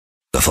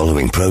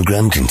following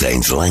program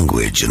contains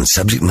language and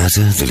subject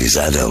matter that is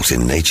adult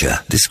in nature.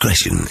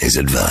 Discretion is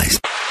advised.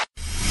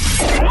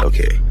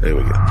 Okay, there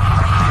we go.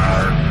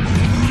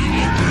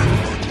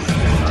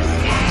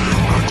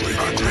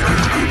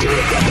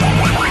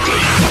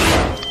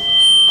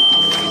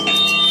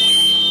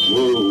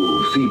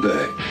 Whoa,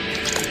 feedback.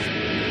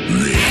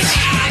 This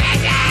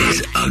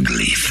is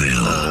Ugly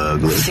Phil.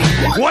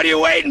 What are you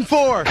waiting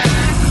for?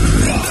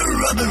 The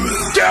Rubber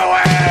Room. Do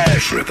it!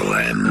 Triple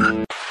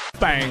M.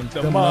 Spank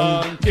the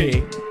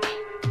monkey.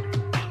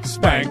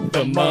 Spank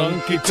the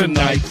monkey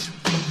tonight.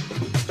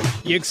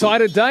 You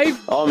excited, Dave?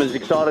 I'm as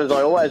excited as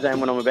I always am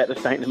when I'm about to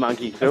spank the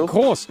monkey, Phil. Of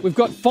course. We've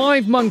got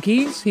 5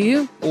 monkeys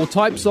here, or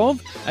types of,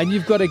 and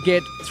you've got to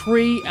get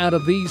 3 out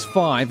of these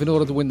 5 in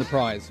order to win the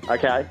prize.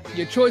 Okay.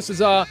 Your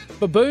choices are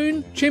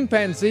baboon,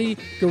 chimpanzee,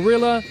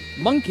 gorilla,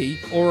 monkey,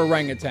 or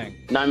orangutan.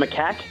 No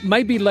macaque?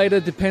 Maybe later,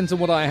 depends on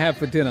what I have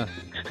for dinner.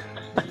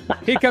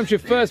 Here comes your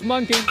first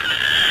monkey.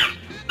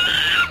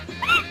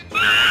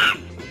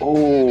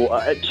 Oh,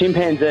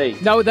 chimpanzee.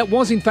 No, that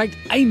was in fact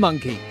a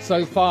monkey.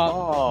 So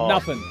far,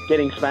 nothing.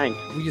 Getting spanked.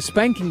 Well, your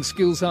spanking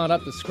skills aren't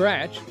up to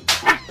scratch.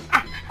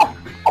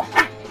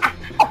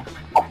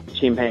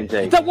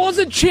 Chimpanzee. That was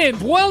a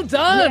chimp. Well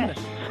done. Yes.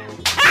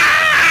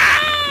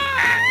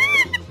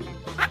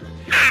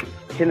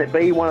 Can it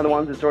be one of the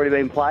ones that's already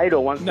been played,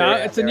 or one? No,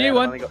 it's a new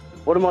one.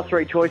 What are my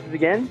 3 choices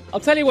again?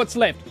 I'll tell you what's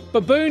left.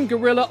 Baboon,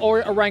 gorilla,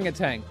 or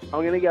orangutan.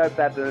 I'm going to go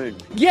baboon.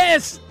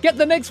 Yes! Get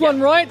the next one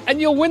right,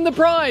 and you'll win the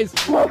prize.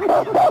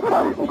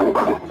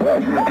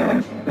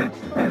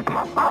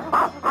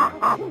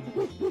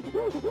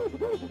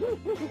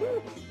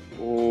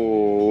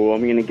 Oh,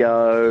 I'm going to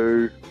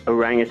go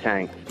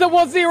orangutan. That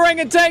was the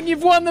orangutan.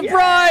 You've won the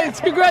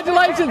prize.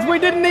 Congratulations. We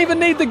didn't even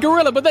need the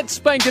gorilla, but that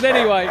spanked it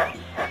anyway.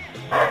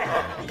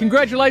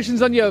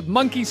 Congratulations on your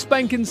monkey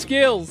spanking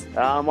skills.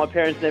 My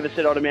parents never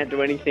said I'd amount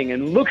to anything,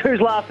 and look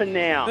who's laughing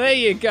now. There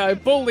you go.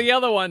 Pull the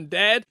other one,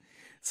 Dad.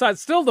 So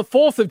it's still the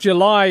 4th of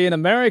July in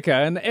America,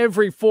 and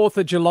every 4th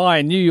of July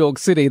in New York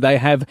City, they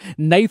have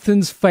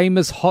Nathan's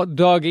Famous Hot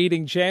Dog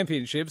Eating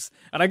Championships.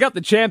 And I got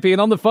the champion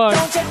on the phone.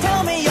 Don't you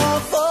tell me you're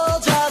full,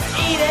 just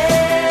eat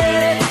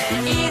it,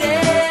 eat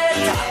it.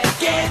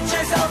 Get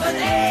yourself an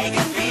egg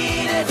and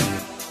beat it.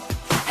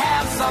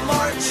 Have some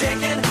more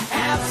chicken,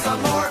 have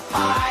some more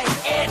pie.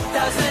 It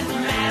doesn't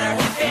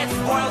matter if it's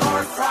boiled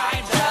or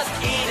fried,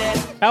 just eat it.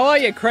 How are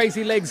you,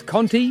 Crazy Legs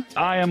Conti?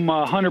 I am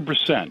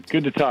 100%.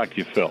 Good to talk to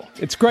you, Phil.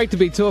 It's great to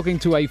be talking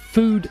to a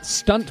food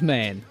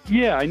stuntman.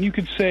 Yeah, and you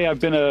could say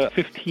I've been a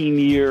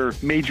 15-year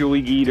major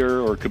league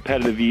eater or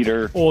competitive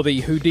eater. Or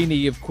the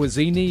Houdini of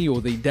Cuisine, or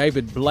the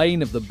David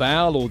Blaine of the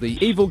Bowel, or the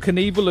Evil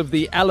Knievel of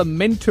the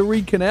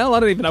Alimentary Canal.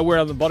 I don't even know where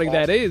on the body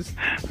that is.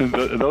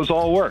 Those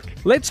all work.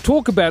 Let's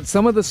talk about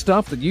some of the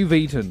stuff that you've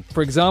eaten.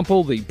 For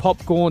example, the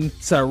popcorn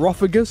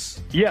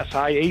sarcophagus. Yes,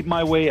 I ate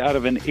my way out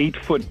of an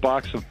 8-foot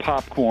box of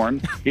popcorn.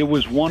 It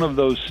was one of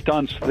those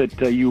stunts that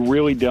you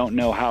really don't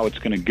know how it's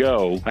going to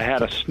go. I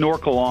had a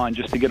snorkel on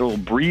just to get a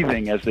little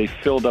breathing as they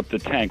filled up the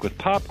tank with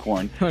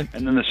popcorn, and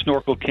then the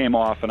snorkel came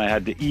off and I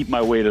had to eat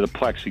my way to the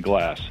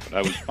plexiglass.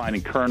 I was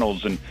finding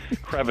kernels and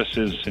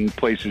crevices in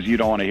places you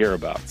don't want to hear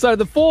about. So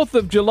the 4th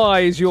of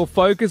July is your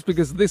focus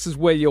because this is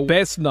where you're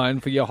best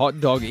known for your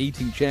hot dog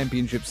eating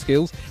championship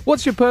skills.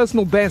 What's your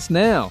personal best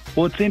now?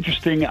 Well, it's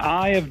interesting.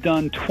 I have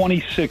done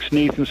 26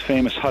 Nathan's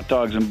Famous hot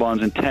dogs and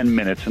buns in 10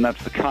 minutes, and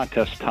that's the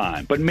contest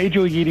time. But Major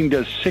League Eating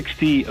does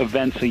 60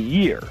 events a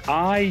year.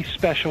 I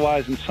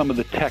specialize in some of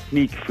the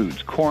technique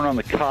foods. Corn on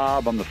the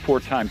cob, I'm the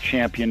 4-time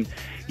champion,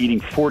 eating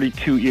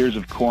 42 ears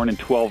of corn in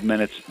 12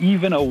 minutes.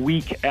 Even a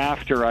week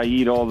after I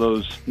eat all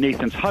those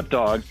Nathan's hot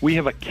dogs, we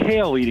have a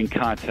kale eating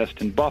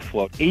contest in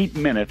Buffalo. 8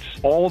 minutes,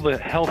 all the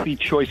healthy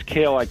choice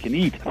kale I can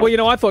eat. Well, you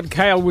know, I thought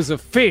kale was a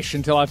fish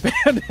until I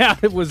found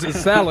out it was a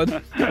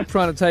salad.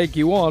 Trying to take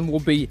you on will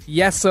be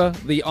Yasser,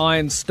 the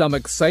Iron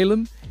Stomach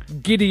Salem,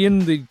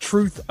 Gideon, the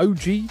Truth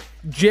OG,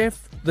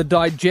 Jeff, the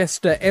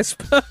Digester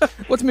Esper.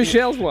 What's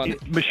Michelle's one?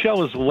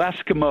 Michelle is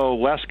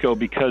Lesko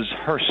because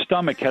her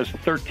stomach has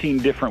 13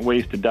 different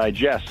ways to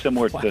digest,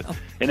 similar to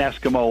an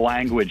Eskimo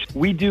language.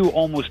 We do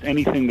almost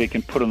anything they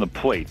can put on the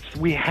plates.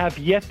 We have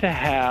yet to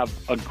have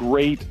a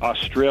great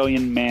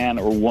Australian man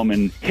or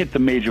woman hit the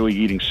Major League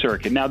Eating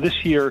circuit. Now,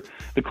 this year,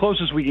 the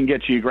closest we can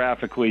get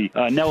geographically,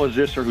 Nella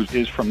Zisser, who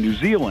is from New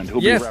Zealand, who'll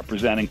be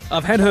representing.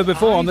 I've had her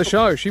before on the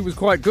show. She was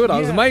quite good. I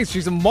was amazed.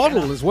 She's a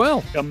model as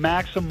well. A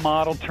Maxim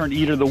model turned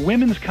eater. The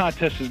women's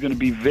contest is going to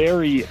be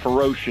very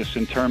ferocious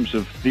in terms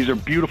of these are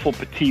beautiful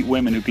petite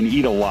women who can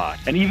eat a lot.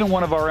 And even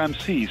one of our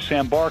MCs,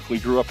 Sam Barkley,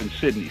 grew up in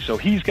Sydney. So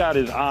he's got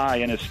his eye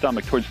and his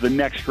stomach towards the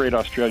next great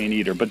Australian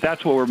eater. But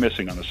that's what we're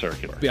missing on the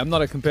circular. I'm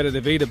not a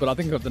competitive eater, but I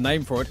think I've got the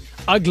name for it.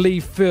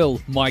 Ugly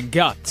Phil, my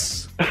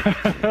guts.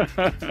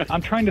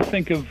 I'm trying to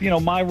think of,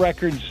 my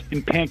records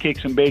in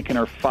pancakes and bacon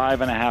are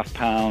 5.5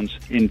 pounds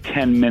in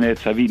 10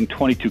 minutes. I've eaten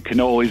 22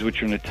 cannolis,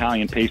 which are an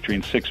Italian pastry,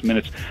 in 6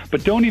 minutes.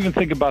 But don't even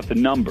think about the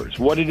numbers.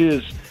 What it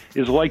is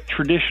is like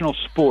traditional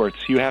sports.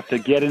 You have to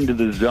get into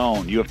the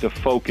zone. You have to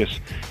focus,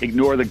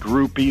 ignore the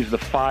groupies, the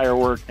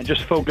fireworks, and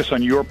just focus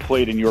on your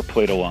plate and your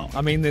plate alone.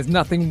 I mean, there's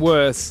nothing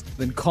worse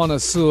than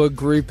connoisseur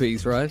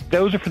groupies, right?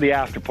 Those are for the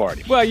after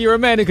party. Well, you're a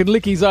man who can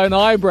lick his own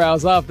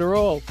eyebrows after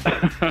all.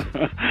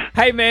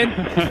 Hey,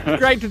 man,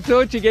 great to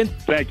talk to you again.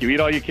 Thank you. Eat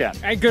all you can.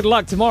 And good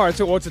luck tomorrow,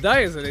 or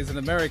today as it is in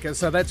America.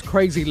 So that's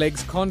Crazy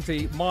Legs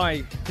Conti,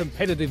 my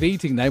competitive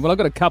eating name. Well, I've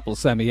got a couple,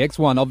 Sammy X.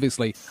 One,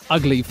 obviously,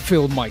 Ugly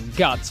Phil My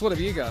Guts. What have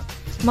you got?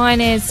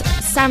 Mine is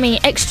Sammy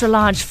Extra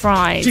Large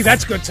Fries. Gee,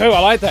 that's good too. I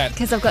like that.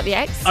 Because I've got the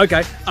X.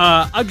 Okay.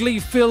 Ugly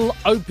Phil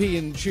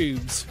Opium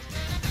Tubes.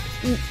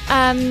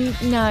 No.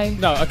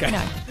 No, okay.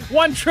 No.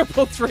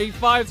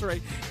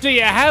 1-333-553. Do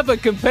you have a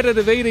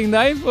competitive eating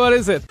name? What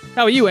is it?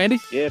 How are you, Andy?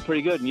 Yeah,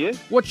 pretty good. And you?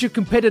 What's your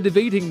competitive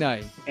eating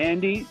name?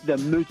 Andy the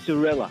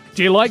Mozzarella.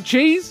 Do you like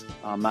cheese?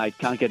 Oh, mate,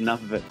 can't get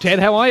enough of it. Ted,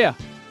 how are you?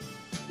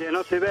 Yeah,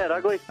 not too bad,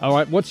 Ugly. All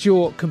right, what's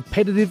your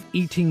competitive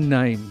eating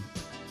name?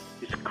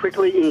 It's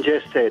quickly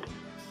ingested.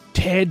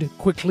 Ted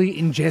Quickly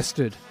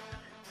Ingested.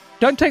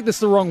 Don't take this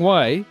the wrong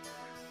way,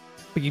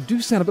 but you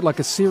do sound a bit like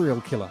a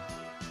serial killer.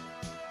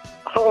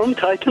 Oh, I'm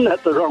taking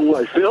that the wrong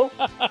way, Phil.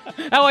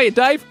 How are you,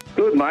 Dave?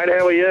 Good, mate.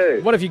 How are you?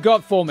 What have you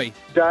got for me?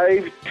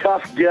 Dave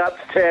Tough Guts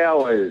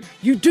Towers.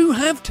 You do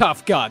have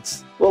tough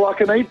guts. Well, I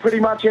can eat pretty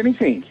much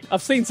anything.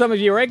 I've seen some of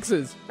your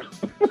exes.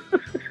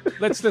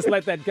 Let's just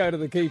let that go to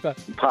the keeper.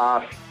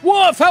 Pass.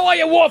 Wolf, how are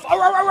you, Wolf? Ooh,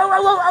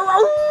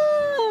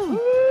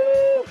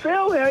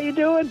 Phil, how you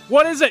doing?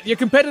 What is it? Your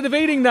competitive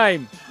eating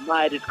name?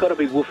 Mate, it's got to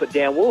be Woof It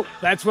Down Wolf.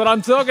 That's what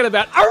I'm talking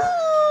about.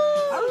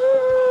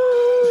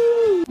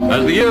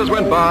 As the years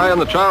went by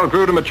and the child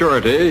grew to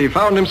maturity, he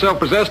found himself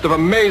possessed of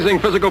amazing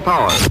physical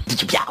powers.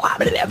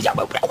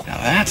 Now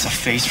that's a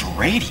face for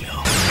radio.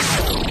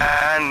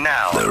 And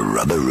now, the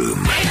Rubber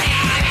Room.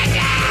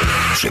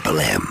 Triple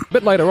M. A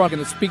bit later on, I'm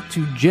going to speak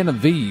to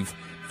Genevieve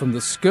from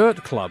the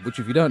Skirt Club, which,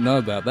 if you don't know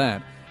about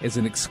that, is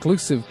an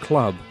exclusive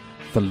club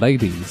for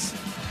ladies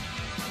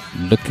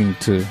looking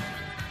to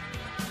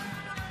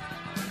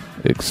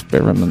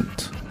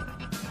experiment,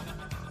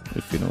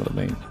 if you know what I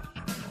mean.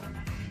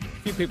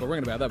 A few people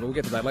ringing about that, but we'll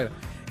get to that later.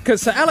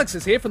 Because Sir Alex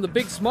is here from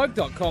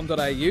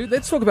thebigsmoke.com.au.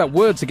 Let's talk about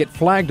words that get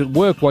flagged at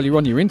work while you're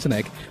on your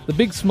internet. The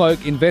Big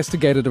Smoke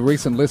investigated a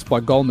recent list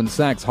by Goldman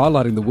Sachs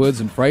highlighting the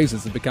words and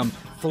phrases that become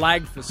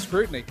flagged for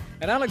scrutiny.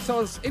 And Alex, I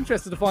was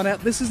interested to find out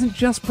this isn't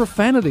just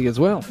profanity as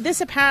well.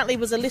 This apparently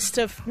was a list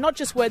of not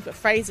just words but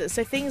phrases.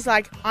 So things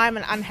like, I'm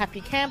an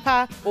unhappy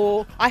camper,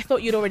 or I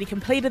thought you'd already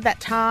completed that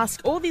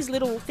task. All these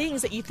little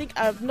things that you think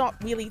are not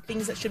really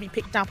things that should be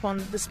picked up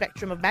on the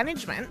spectrum of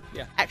management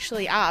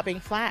actually are being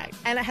flagged.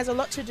 And it has a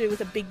lot to do with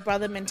a big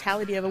brother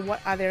mentality over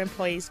what are their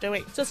employees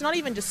doing. So it's not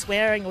even just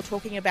swearing or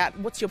talking about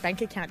what's your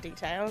bank account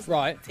details.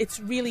 Right. It's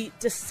really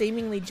just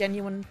seemingly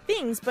genuine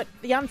things. But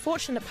the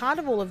unfortunate part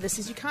of all of this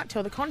is you can't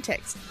tell the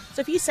context. So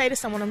if you say to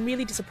someone, I'm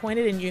really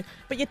disappointed in you,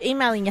 but you're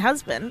emailing your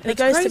husband, and it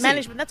goes crazy. to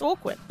management, that's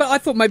awkward. But I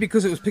thought maybe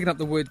because it was picking up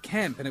the word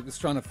camp and it was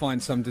trying to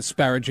find some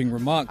disparaging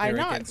remark there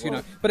against, you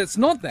know. But it's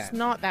not that. It's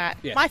not that.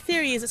 Yeah. My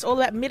theory is it's all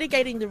about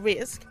mitigating the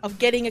risk of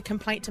getting a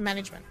complaint to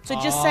management. So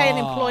just say an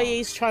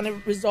employee is trying to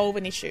resolve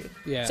an issue.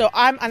 Yeah. So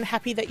I'm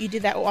unhappy that you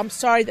did that, or I'm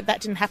sorry that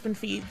that didn't happen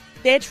for you.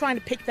 They're trying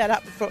to pick that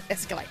up before it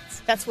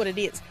escalates. That's what it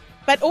is.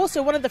 But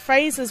also, one of the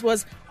phrases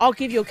was, I'll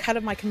give you a cut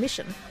of my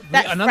commission.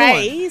 That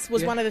phrase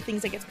was one of the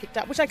things that gets picked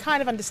up, which I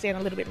kind of understand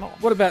a little bit more.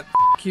 What about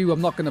you,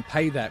 I'm not going to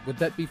pay that? Would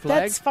that be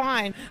flagged? That's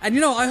fine. And, you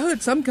know, I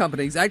heard some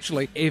companies,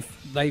 actually,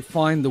 if they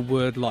find the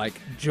word like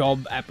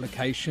job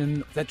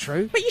application, is that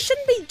true? But you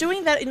shouldn't be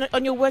doing that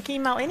on your work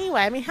email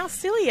anyway. I mean, how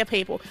silly are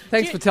people?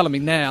 Thanks for telling me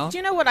now. Do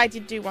you know what I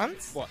did do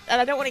once? What? And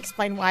I don't want to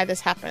explain why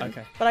this happened.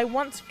 Okay. But I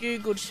once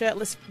Googled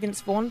shirtless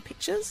Vince Vaughn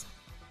pictures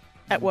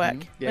at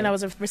work when I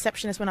was a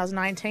receptionist when I was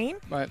 19.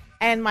 Right.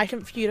 And my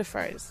computer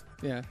froze.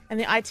 Yeah. And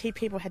the IT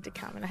people had to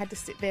come, and I had to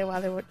sit there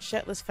while there were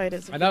shirtless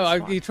photos of I know, Vince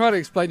Vaughn. you try to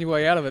explain your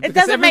way out of it. It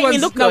doesn't make me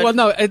look good. No, well,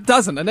 no, it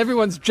doesn't. And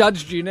everyone's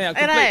judged you now.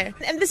 I know.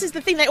 And this is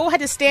the thing, they all had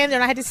to stand there,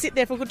 and I had to sit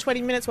there for a good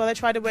 20 minutes while they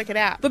tried to work it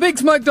out.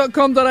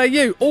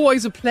 Thebigsmoke.com.au,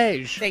 always a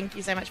pleasure. Thank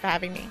you so much for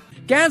having me.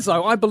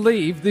 Gazzo, I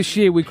believe this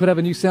year we could have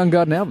a new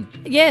Soundgarden album.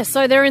 Yeah,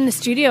 so they're in the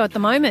studio at the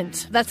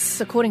moment.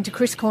 That's according to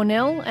Chris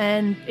Cornell,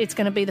 and it's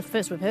going to be the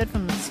first we've heard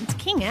from them since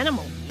King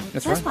Animal.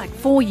 That's That's right. like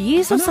 4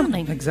 years or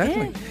something.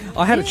 Exactly. Yeah.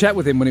 I had a chat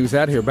with him when he was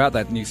out here about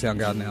that new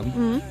Soundgarden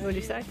album. What did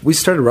you say? We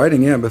started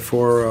writing,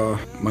 before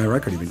my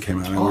record even came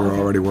out, and we were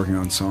already working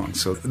on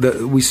songs. So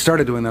we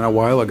started doing that a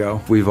while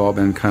ago. We've all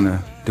been kind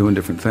of doing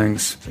different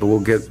things, but we'll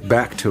get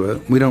back to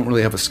it. We don't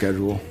really have a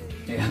schedule.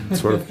 Yeah.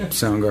 Sort of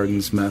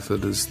Soundgarden's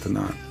method is to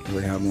not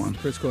really have one.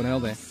 Chris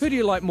Cornell there. Who do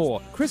you like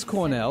more? Chris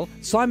Cornell,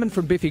 Simon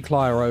from Biffy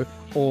Clyro,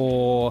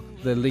 or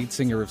the lead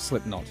singer of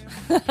Slipknot?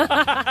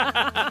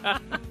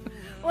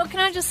 Well, Well, can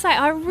I just say,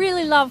 I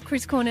really love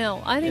Chris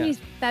Cornell. I think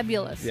he's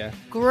fabulous. Yeah.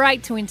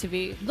 Great to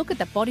interview. Look at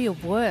the body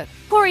of work.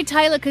 Corey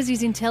Taylor, because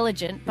he's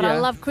intelligent, but I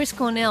love Chris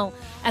Cornell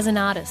as an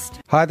artist.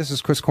 Hi, this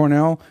is Chris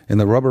Cornell in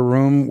the Rubber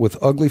Room with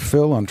Ugly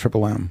Phil on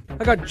Triple M.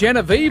 I got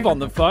Genevieve on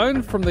the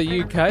phone from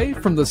the UK,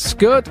 from the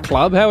Skirt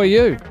Club. How are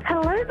you?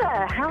 Hello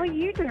there. How are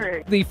you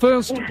doing? The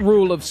first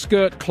rule of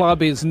Skirt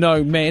Club is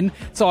no men,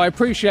 so I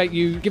appreciate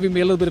you giving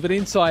me a little bit of an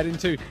insight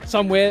into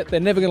somewhere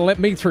they're never going to let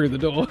me through the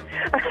door.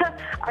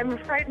 I'm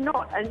afraid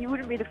not, and you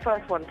wouldn't be the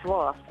first one to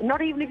ask.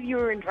 Not even if you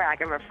were in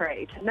drag, I'm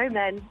afraid. No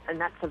men, and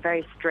that's a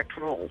very strict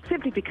rule.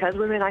 Simply because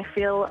women, I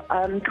feel,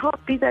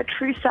 can't be their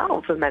true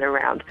selves when men are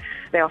around.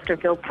 They often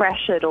feel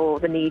pressured or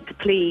the need to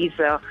please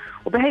or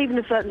behave in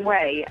a certain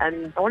way,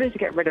 and I wanted to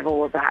get rid of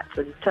all of that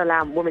and to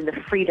allow women the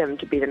freedom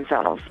to be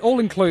themselves.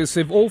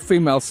 All-inclusive,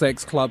 all-female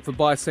sex club for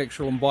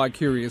bisexual and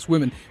bi-curious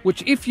women,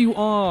 which if you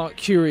are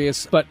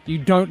curious but you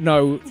don't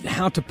know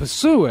how to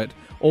pursue it,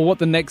 or what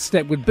the next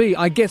step would be.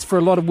 I guess for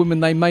a lot of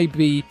women, they may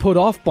be put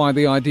off by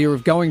the idea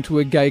of going to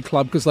a gay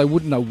club because they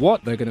wouldn't know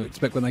what they're going to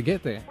expect when they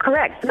get there.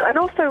 Correct. And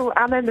also,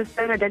 our members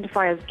don't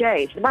identify as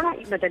gay. They might not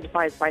even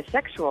identify as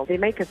bisexual. They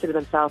may consider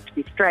themselves to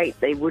be straight.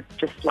 They would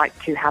just like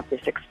to have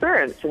this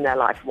experience in their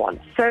life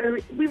once. So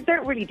we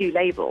don't really do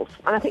labels.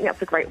 And I think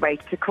that's a great way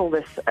to call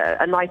this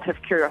a night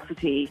of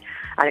curiosity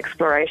and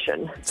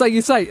exploration. So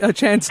you say a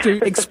chance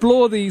to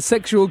explore the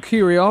sexual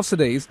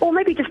curiosities. Or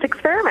maybe just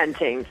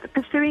experimenting,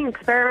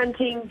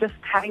 just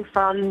having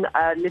fun,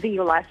 living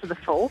your life to the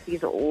full.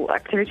 These are all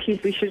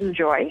activities we should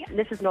enjoy.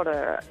 This is not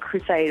a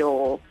crusade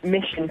or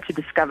mission to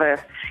discover,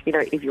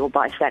 if you're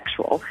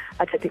bisexual.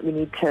 I don't think we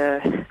need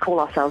to call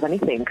ourselves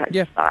anything.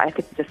 I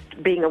think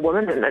just being a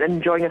woman and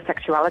enjoying your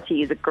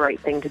sexuality is a great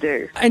thing to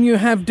do. And you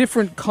have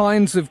different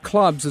kinds of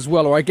clubs as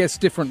well, or I guess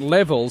different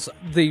levels.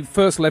 The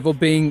first level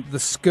being the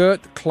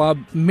Skirt Club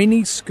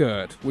Mini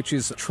Skirt, which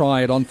is a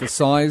try it on for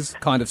size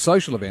kind of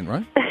social event,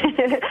 right?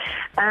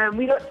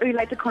 We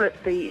like to call it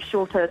the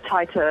shorter,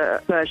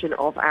 tighter version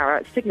of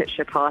our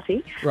signature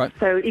party. Right.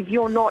 So if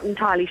you're not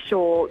entirely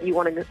sure you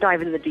want to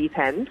dive in the deep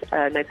end,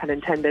 no pun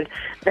intended,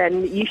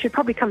 then you should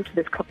probably come to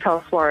this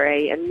cocktail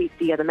soiree and meet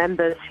the other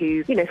members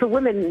who, for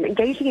women,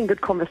 engaging in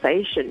good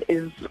conversation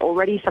is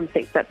already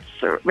something that's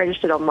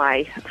registered on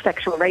my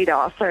sexual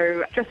radar.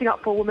 So dressing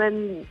up for a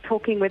woman,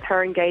 talking with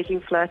her,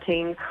 engaging,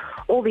 flirting,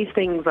 all these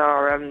things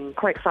are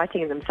quite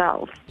exciting in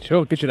themselves. Sure,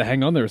 I'll get you to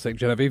hang on there a sec,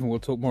 Genevieve, and we'll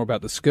talk more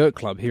about the Skirt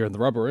Club here in the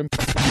Rubber Room.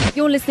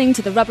 You're listening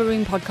to the Rubber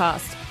Room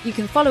podcast. You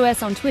can follow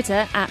us on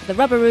Twitter at the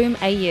Rubber Room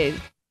AU.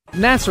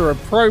 NASA are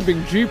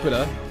probing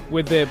Jupiter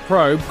with their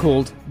probe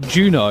called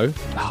Juno.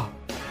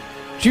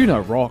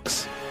 Juno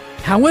rocks.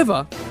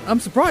 However, I'm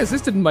surprised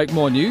this didn't make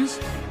more news.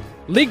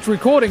 Leaked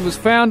recording was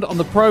found on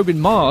the probe in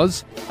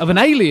Mars of an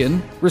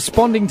alien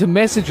responding to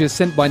messages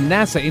sent by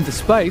NASA into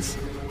space.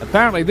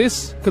 Apparently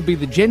this could be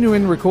the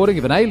genuine recording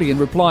of an alien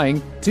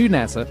replying to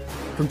NASA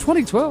from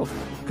 2012,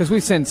 because we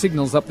send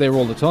signals up there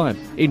all the time.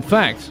 In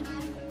fact,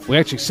 we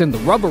actually send the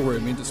Rubber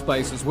Room into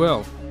space as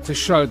well to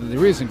show that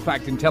there is, in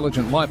fact,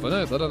 intelligent life on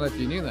Earth. I don't know if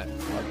you knew that.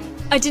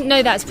 I didn't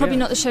know that. It's probably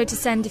not the show to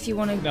send if you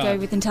want to go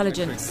with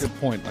intelligence. Good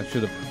point. I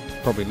should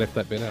have probably left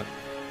that bit out.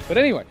 But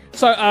anyway,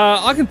 so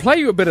I can play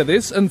you a bit of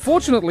this.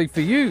 Unfortunately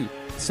for you,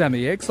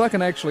 Sammy X, I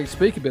can actually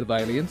speak a bit of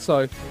alien,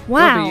 so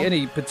won't be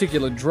any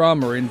particular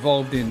drama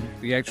involved in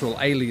the actual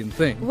alien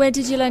thing. Where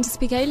did you learn to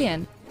speak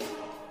alien?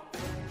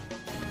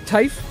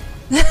 TAFE.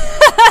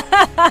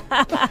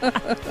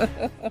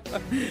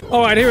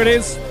 All right, here it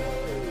is.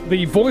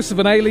 The voice of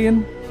an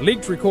alien,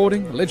 leaked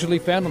recording, allegedly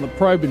found on the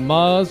probe in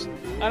Mars.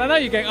 And I know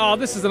you're going,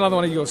 this is another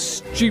one of your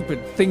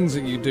stupid things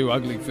that you do,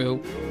 Ugly Phil.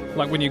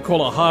 Like when you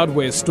call a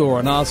hardware store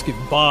and ask if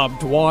Barb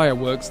Dwyer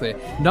works there.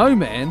 No,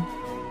 man.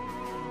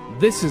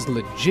 This is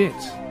legit.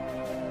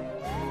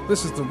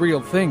 This is the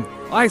real thing.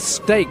 I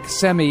stake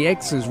Sammy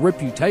X's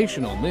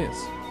reputation on this.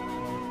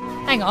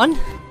 Hang on.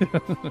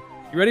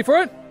 You ready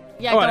for it?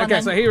 Yeah, all right, go on okay,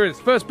 then. so here it is.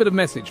 First bit of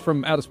message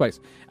from outer space.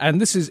 And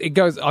it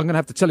goes, I'm going to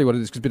have to tell you what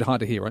it is because it's a bit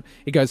hard to hear, right?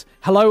 It goes,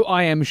 hello,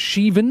 I am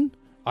Shivan.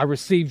 I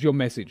received your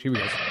message. Here we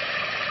go.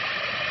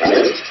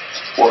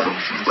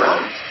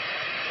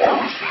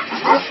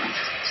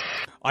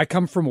 I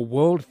come from a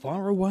world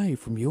far away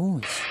from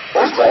yours.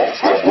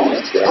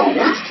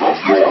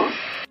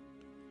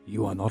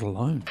 You are not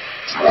alone.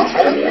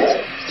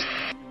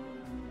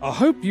 I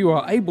hope you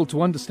are able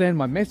to understand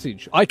my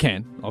message. I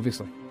can,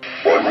 obviously.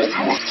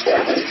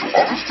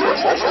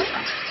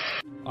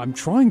 I'm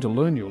trying to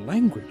learn your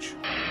language.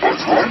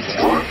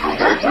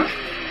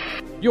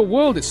 Your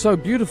world is so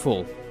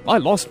beautiful. I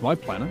lost my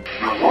planet.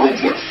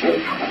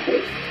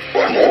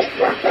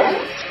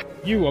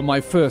 You are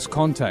my first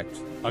contact,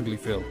 Ugly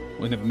Phil.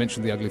 We never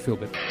mentioned the Ugly Phil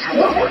bit.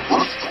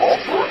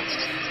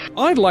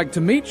 I'd like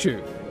to meet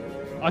you.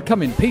 I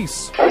come in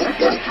peace.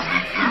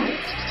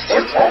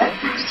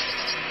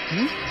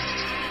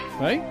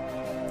 Hey?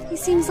 He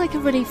seems like a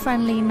really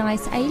friendly,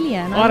 nice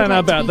alien. I don't know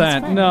about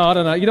that. No, I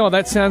don't know. You know what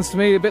that sounds to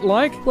me a bit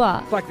like?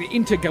 What? It's like the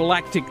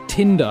intergalactic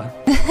Tinder.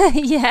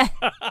 Yeah.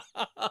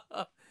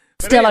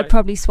 Still, I'd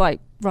probably swipe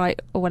right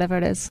or whatever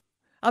it is.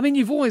 I mean,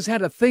 you've always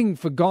had a thing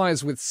for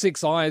guys with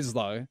 6 eyes,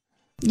 though.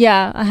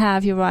 Yeah, I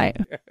have. You're right.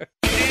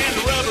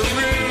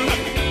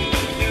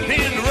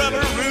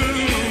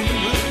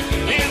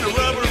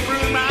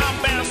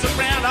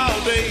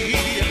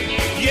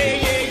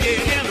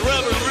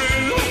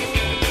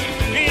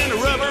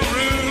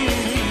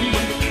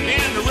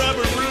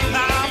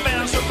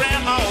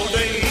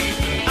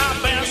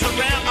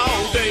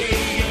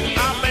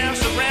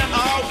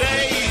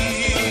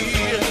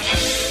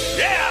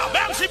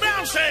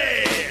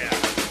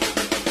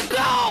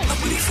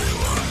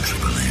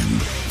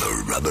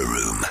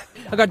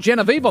 I got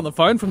Genevieve on the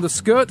phone from the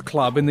Skirt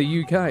Club in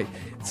the UK.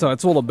 So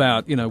it's all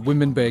about,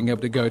 women being able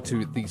to go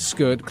to the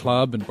Skirt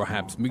Club and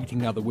perhaps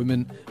meeting other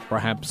women,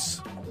 perhaps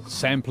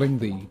sampling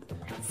the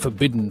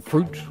forbidden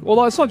fruit.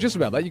 Although it's not just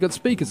about that, you've got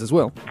speakers as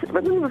well.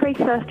 Women are very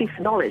thirsty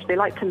for knowledge. They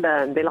like to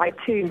learn. They like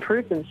to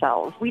improve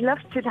themselves. We love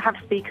to have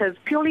speakers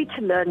purely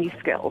to learn new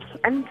skills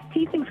and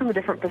see things from a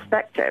different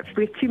perspective.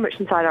 We have too much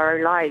inside our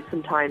own lives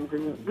sometimes,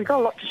 and we've got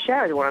a lot to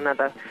share with one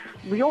another.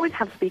 We always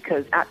have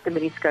speakers at the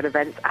miniskirt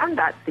events and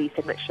at the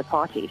signature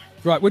parties.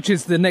 Right, which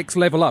is the next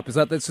level up.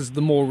 This is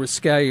the more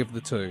risque of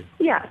the two?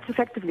 Yeah, it's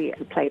effectively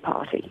a play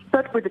party,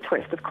 but with a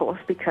twist, of course,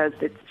 because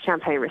it's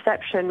champagne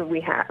reception. We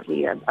have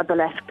a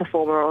burlesque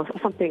performer or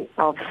something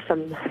of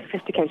some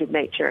sophisticated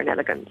nature and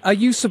elegance. Are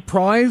you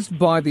surprised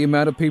by the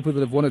amount of people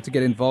that have wanted to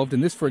get involved in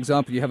this? For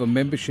example, you have a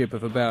membership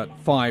of about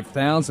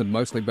 5,000,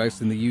 mostly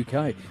based in the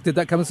UK. Did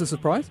that come as a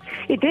surprise?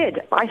 It did.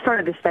 I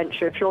started this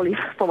venture purely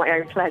for my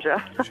own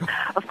pleasure,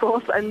 of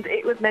course, and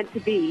it was meant to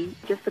be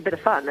just a bit of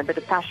fun, a bit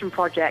of passion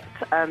project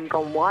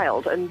gone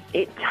wild, and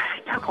it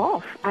took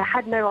off. I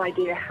had no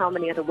idea how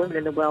many other women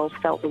in the world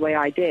felt the way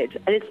I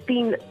did, and it's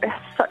been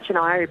such an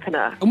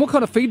eye-opener. And what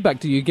kind of feedback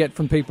do you get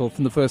from people,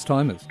 from the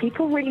first-timers?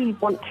 People really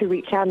want to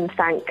reach out and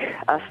thank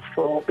us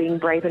for being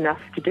brave enough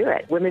to do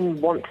it.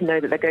 Women want to know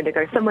that they're going to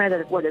go somewhere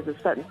where there's a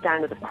certain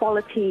standard of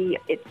quality,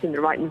 it's in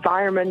the right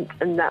environment,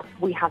 and that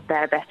we have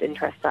their best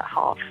interests at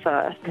heart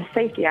first. The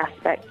safety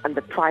aspect and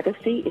the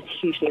privacy is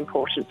hugely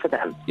important for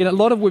them. A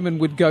lot of women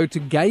would go to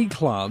gay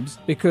clubs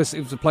because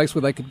it was a place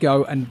where they could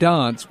go and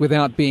dance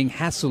without being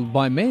hassled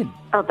by men.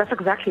 Oh, that's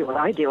exactly what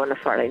I do on a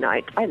Friday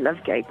night. I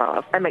love gay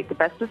bars. I make the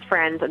bestest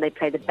friends and they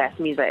play the best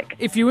music.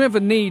 If you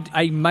ever need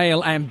a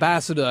male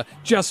ambassador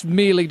just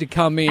merely to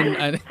come in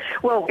and...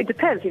 Well, it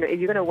depends. If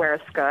you're going to wear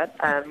a skirt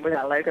with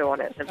our logo on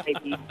it, then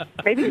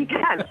maybe you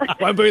can.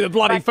 Won't be the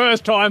bloody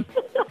first time.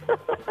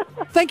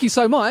 Thank you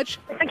so much.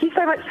 Thank you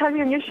so much for having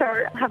me on your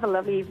show. Have a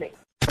lovely evening.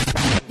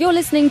 You're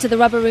listening to the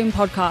Rubber Room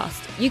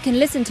podcast. You can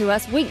listen to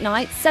us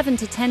weeknights 7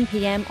 to 10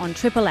 p.m. on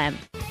Triple M.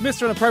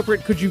 Mr.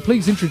 Inappropriate, could you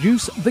please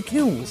introduce the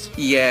kills?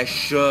 Yeah,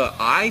 sure.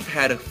 I've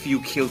had a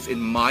few kills in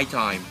my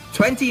time.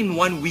 20 in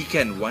one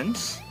weekend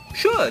once.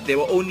 Sure, they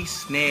were only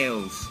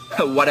snails.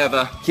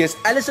 Whatever. Here's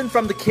Alison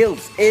from the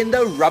Kills in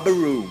the Rubber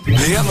Room.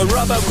 In the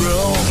Rubber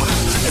Room,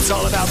 it's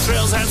all about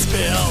thrills and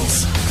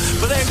spills.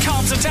 But there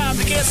comes a time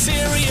to get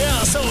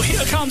serious. So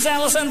here comes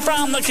Alison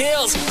from the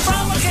Kills.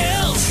 From the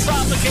Kills.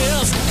 From the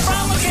Kills.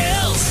 From the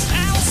Kills.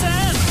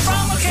 Alison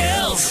from the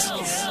Kills.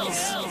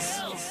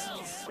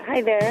 Hi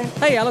there.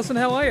 Hey, Alison,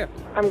 how are you?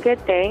 I'm good,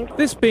 thanks.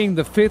 This being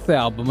the 5th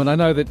album, and I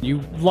know that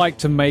you like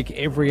to make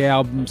every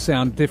album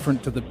sound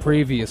different to the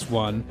previous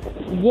one,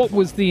 what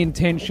was the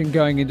intention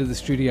going into the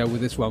studio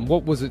with this one?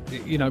 What was it,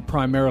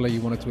 primarily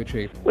you wanted to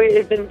achieve?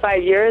 It's been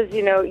 5 years.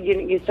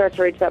 You start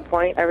to reach that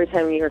point every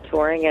time you're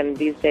touring, and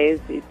these days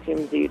it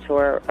seems you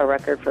tour a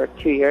record for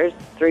 2 years,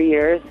 3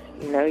 years.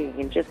 You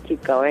can just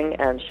keep going,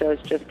 and shows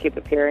just keep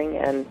appearing,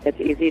 and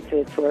it's easy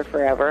to tour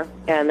forever.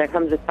 And there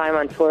comes a time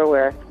on tour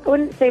where I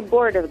wouldn't say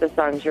bored of the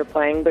songs you're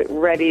playing, but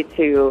ready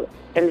to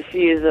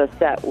infuse a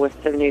set with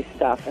some new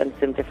stuff and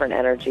some different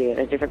energy and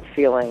a different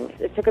feeling.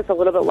 It took us a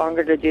little bit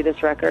longer to do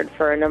this record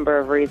for a number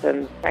of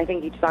reasons. I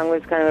think each song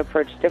was kind of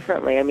approached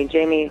differently. I mean,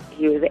 Jamie,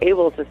 he was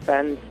able to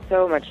spend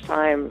so much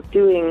time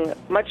doing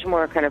much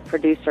more kind of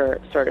producer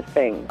sort of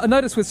thing. I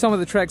noticed with some of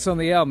the tracks on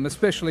the album,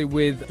 especially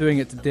with Doing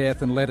It to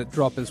Death and Let It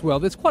Drop as well,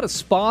 there's quite a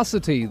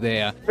sparsity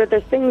there. But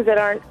there's things that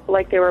aren't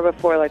like they were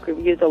before, like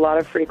we've used a lot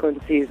of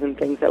frequencies and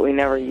things that we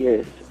never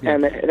used. Yeah.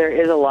 And there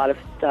is a lot of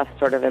stuff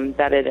sort of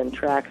embedded in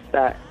tracks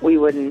that we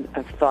wouldn't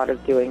have thought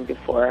of doing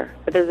before.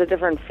 But there's a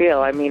different feel.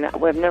 I mean,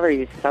 we've never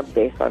used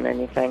sub-bass on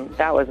anything.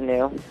 That was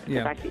new. Yeah.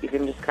 The fact that you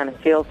can just kind of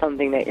feel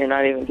something that you're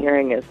not even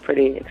hearing is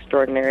pretty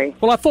extraordinary.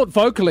 Well, I thought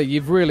vocally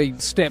you've really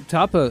stepped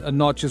up a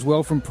notch as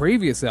well from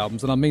previous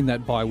albums, and I mean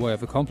that by way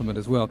of a compliment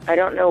as well. I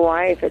don't know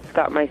why, if it's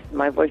got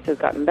my voice has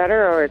gotten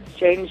better or it's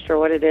changed or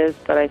what it is,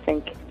 but I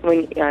think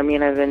I've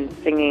been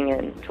singing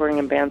and touring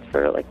in bands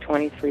for like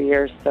 23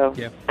 years, so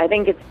yeah. I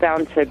think it's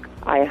bound to,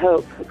 I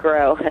hope,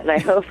 grow, and I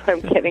hope I'm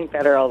getting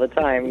better all the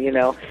time,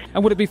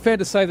 And would it be fair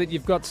to say that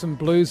you've got some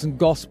blues and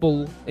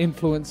gospel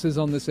influences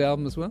on this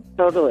album as well?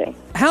 Totally.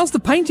 How's the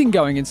painting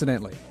going,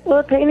 incidentally?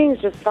 Well, the painting's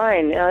just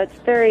fine. It's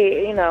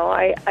very,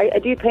 I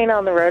do paint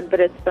on the road,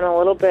 but it's been a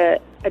little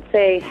bit, I'd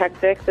say,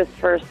 hectic this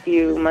first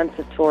few months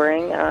of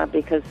touring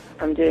because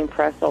I'm doing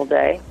press all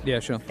day. Yeah,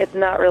 sure. It's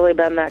not really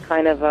been that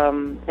kind of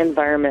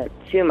environment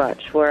too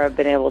much where I've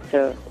been able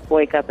to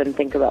wake up and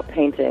think about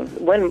painting.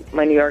 When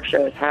my New York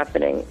show was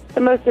happening,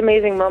 the most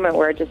amazing moment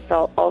where I just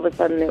felt all of a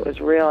sudden it was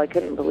real, I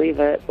couldn't believe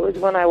it, was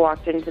when I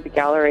walked into the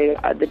gallery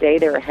the day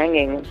they were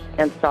hanging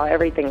and saw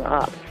everything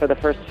up for the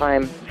first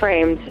time,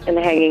 framed and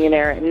hanging in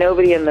there.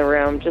 Nobody in the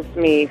room, just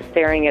me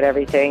staring at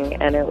everything,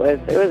 and it was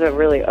a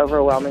really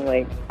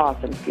overwhelmingly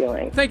awesome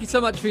feeling. Thank you so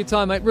much for your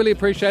time, mate. Really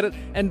appreciate it.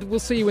 And we'll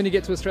see you when you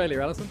get to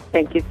Australia, Alison.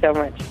 Thank you so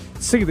much.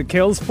 See the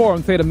Kills,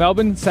 Forum Theatre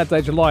Melbourne,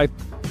 Saturday, July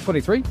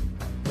 23.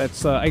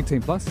 That's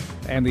 18 plus.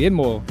 And the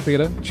Enmore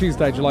Theatre,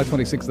 Tuesday, July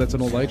 26. That's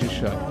an all-ages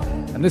show.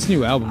 And this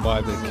new album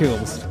by the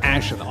Kills,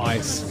 Ash and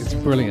Ice, it's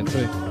brilliant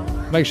too.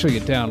 Make sure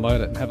you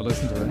download it and have a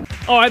listen to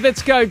it. All right,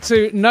 let's go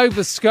to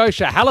Nova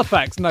Scotia,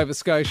 Halifax, Nova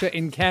Scotia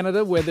in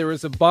Canada, where there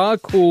is a bar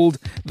called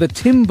the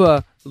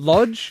Timber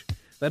Lodge.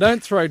 They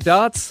don't throw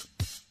darts,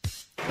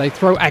 they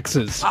throw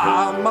axes.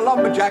 I'm a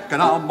lumberjack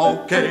and I'm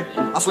okay.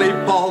 I sleep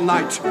all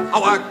night,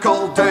 I work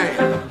all day.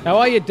 How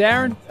are you,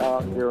 Darren? Oh,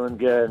 I'm doing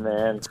good,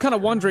 man. I was kind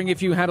of wondering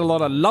if you had a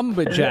lot of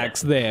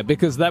lumberjacks there,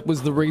 because that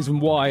was the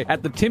reason why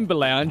at the Timber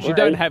Lounge you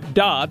don't have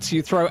darts,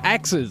 you throw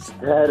axes.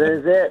 That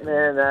is it,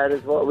 man. That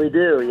is what we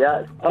do,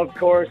 yes. Of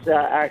course,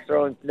 axe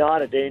throwing's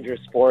not a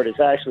dangerous sport. It's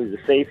actually the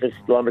safest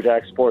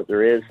lumberjack sport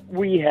there is.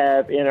 We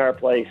have in our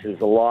places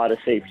a lot of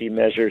safety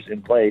measures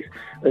in place.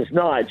 It's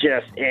not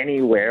just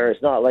anywhere.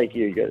 It's not like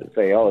you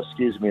say, oh,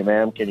 excuse me,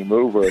 ma'am, can you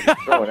move? Or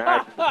throw an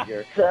axe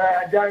here.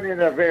 It's done in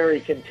a very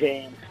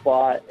contained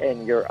spot,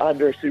 and you're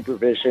under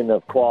supervision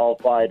of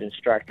qualified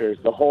instructors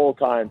the whole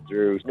time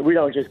through. We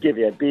don't just give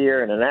you a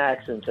beer and an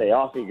axe and say,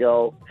 off you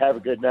go, have a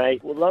good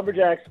night. Well,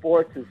 lumberjack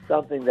sports is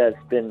something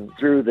that's been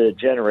through the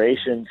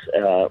generations,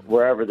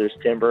 wherever there's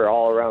timber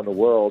all around the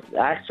world.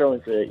 Axe throwing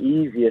is the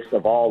easiest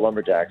of all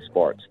lumberjack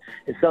sports.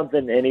 It's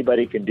something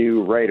anybody can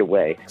do right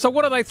away. So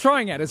what are they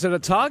throwing at? Is it a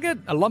target?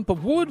 A lump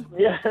of wood?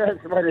 Yeah,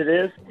 that's what it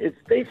is. It's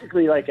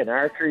basically like an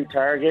archery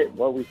target,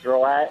 what we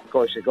throw at. Of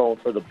course, you're going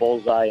for the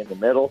bullseye in the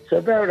middle. So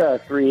about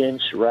a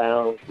 3-inch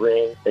round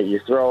ring that you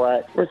throw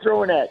at. We're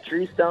throwing at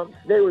tree stumps.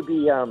 They would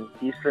be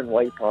eastern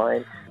white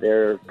pine.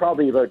 They're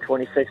probably about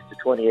 26 to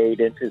 28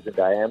 inches in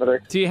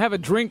diameter. Do you have a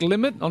drink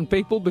limit on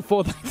people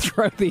before they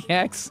throw the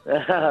axe?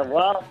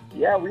 Well,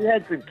 yeah, we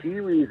had some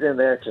Kiwis in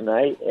there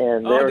tonight,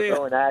 and they were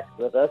throwing axes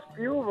with us. A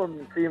few of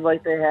them seemed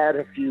like they had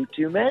a few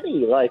too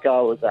many. Like,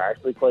 I was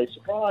actually quite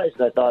surprised.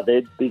 I thought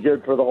they'd be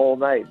good for the whole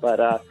night,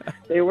 but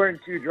they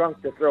weren't too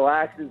drunk to throw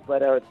axes,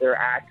 but their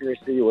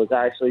accuracy was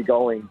actually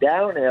going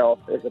downhill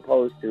as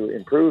opposed to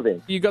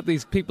improving. You got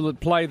these people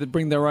that play that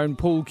bring their own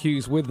pool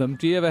cues with them.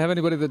 Do you ever have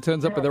anybody that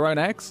turns up with their own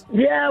axe?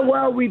 Yeah,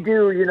 well, we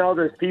do. You know,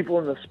 there's people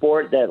in the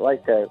sport that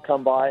like to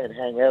come by and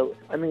hang out.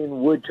 I mean,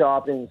 wood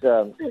chopping's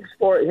a big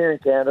sport here in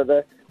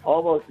Canada.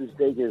 Almost as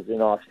big as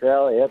in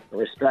Australia.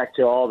 Respect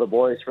to all the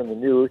boys from the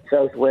new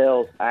South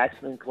Wales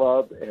Axeman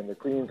Club and the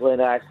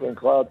Queensland Axeman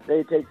Club.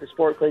 They take the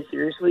sport quite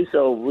seriously,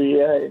 so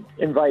we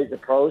invite the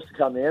pros to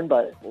come in.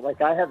 But, like,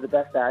 I have the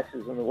best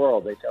axes in the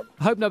world, they tell me.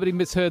 I hope nobody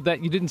misheard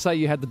that. You didn't say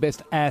you had the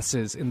best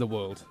asses in the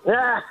world.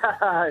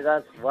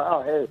 That's,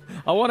 well, hey.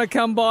 I want to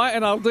come by,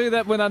 and I'll do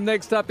that when I'm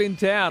next up in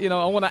town. You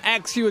know, I want to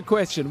ask you a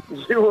question.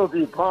 You will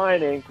be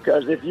pining,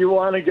 because if you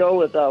want to go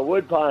with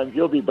wood pines,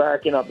 you'll be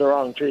barking up the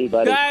wrong tree,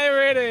 buddy.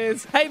 There it is.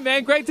 Hey,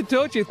 man, great to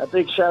talk to you. A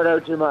big shout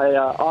out to my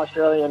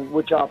Australian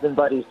woodchopping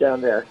buddies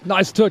down there.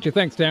 Nice to talk to you.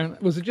 Thanks, Darren.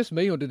 Was it just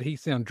me, or did he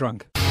sound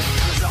drunk?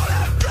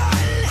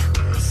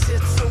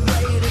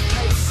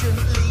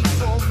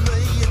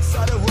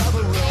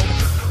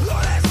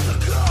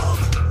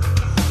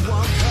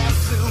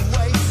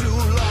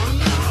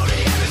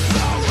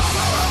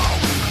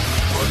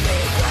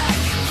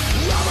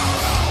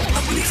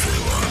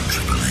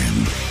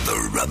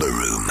 The Rubber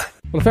Room.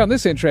 Well, I found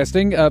this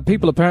interesting.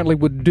 People apparently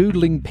were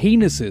doodling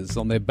penises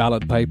on their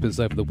ballot papers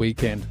over the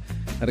weekend.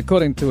 And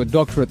according to a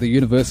doctor at the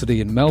university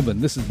in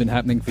Melbourne, this has been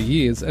happening for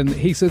years, and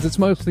he says it's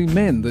mostly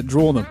men that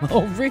draw them.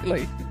 Oh,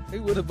 really?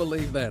 Who would have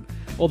believed that?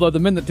 Although the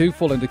men that do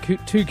fall into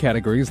two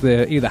categories,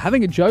 they're either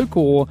having a joke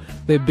or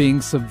they're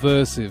being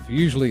subversive.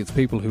 Usually it's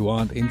people who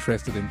aren't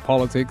interested in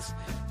politics.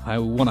 I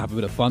want to have a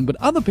bit of fun, but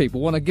other people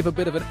want to give a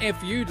bit of an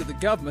FU to the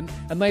government,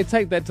 and they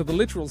take that to the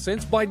literal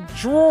sense by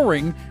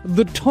drawing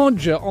the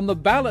todger on the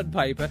ballot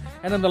paper.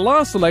 And in the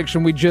last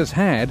election we just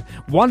had,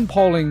 one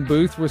polling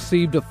booth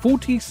received a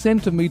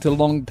 40-centimetre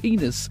long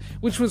penis,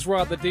 which was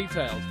rather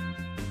detailed.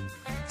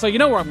 So you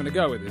know where I'm going to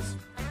go with this.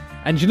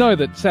 And you know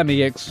that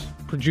Sammy X,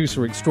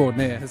 producer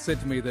extraordinaire, has said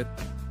to me that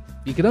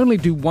you can only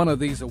do one of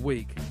these a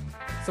week.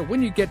 So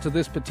when you get to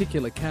this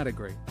particular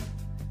category,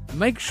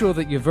 make sure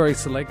that you're very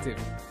selective.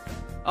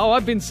 Oh,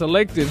 I've been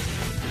selective.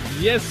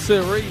 Yes,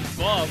 sirree,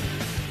 Bob.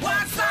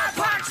 What's the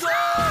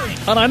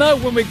punchline? And I know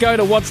when we go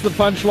to What's the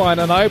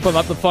Punchline and I open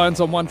up the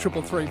phones on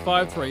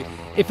 133353,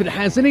 if it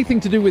has anything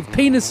to do with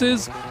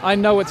penises, I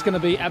know it's going to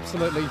be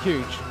absolutely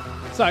huge.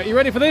 So, you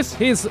ready for this?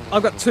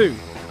 I've got two.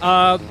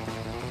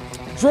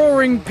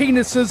 Drawing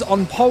penises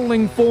on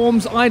polling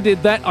forms. I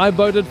did that. I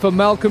voted for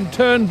Malcolm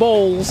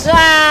Turnballs.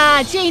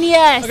 Ah, genius.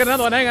 I got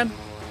another one, hang on.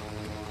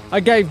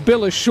 I gave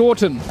Bill a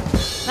shorten.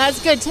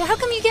 That's good too. How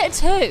come you get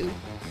two?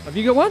 Have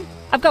you got one?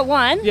 I've got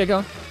one. Yeah, go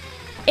on.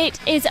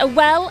 It is a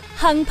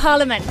well-hung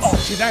parliament.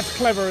 Oh, gee, that's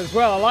clever as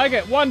well. I like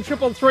it.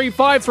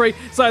 13353.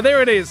 So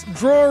there it is.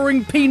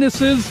 Drawing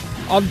penises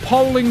on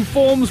polling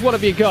forms. What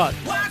have you got?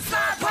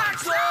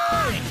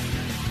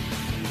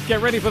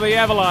 Get ready for the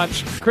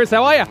avalanche. Chris,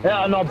 how are you?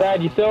 Yeah, not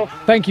bad. Yourself?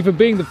 Thank you for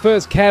being the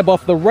first cab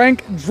off the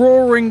rank.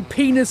 Drawing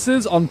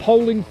penises on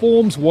polling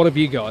forms. What have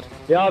you got?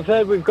 Yeah, I've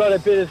heard we've got a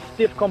bit of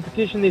stiff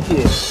competition this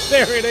year.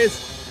 There it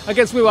is. I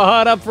guess we were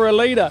hard up for a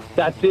leader.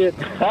 That's it.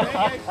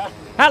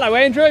 Hello,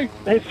 Andrew.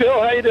 Hey,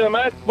 Phil, how you doing,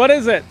 mate? What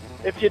is it?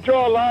 If you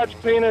draw a large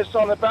penis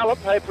on the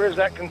ballot paper, is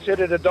that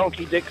considered a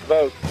donkey dick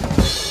vote?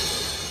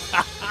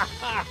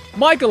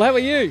 Michael, how are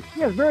you?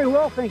 Yes, very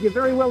well, thank you.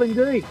 Very well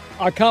indeed.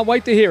 I can't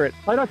wait to hear it.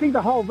 I think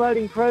the whole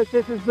voting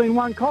process has been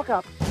one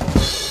cock-up.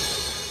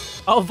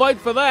 I'll vote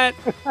for that.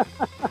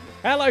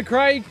 Hello,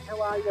 Craig.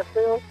 How are you,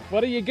 Phil?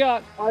 What do you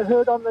got? I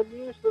heard on the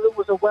news that it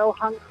was a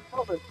well-hung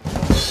parliament.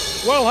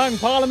 Well-hung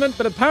parliament,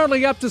 but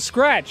apparently up to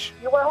scratch.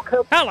 You're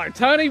welcome. Hello,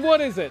 Tony.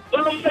 What is it?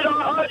 Well,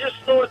 I just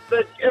thought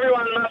that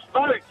everyone must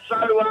vote, so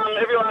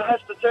everyone has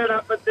to turn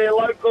up at their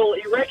local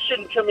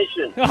erection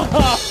commission.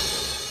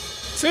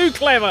 Too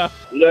clever.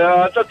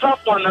 No, it's a tough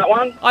one, that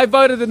one. I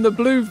voted in the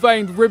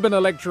blue-veined ribbon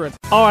electorate.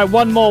 All right,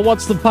 one more.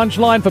 What's the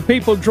punchline for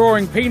people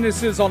drawing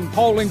penises on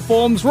polling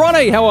forms?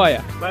 Ronnie, how are you?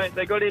 Mate,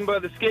 they got in by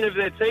the skin of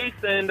their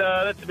teeth, and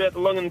that's about the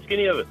long and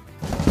skinny of it.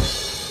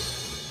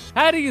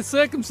 How do you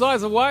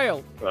circumcise a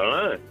whale? I don't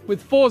know.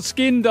 With 4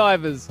 skin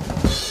divers.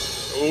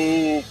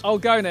 Ooh. I'll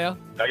go now.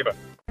 Take it back.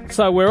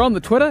 So we're on the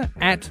Twitter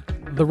at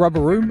The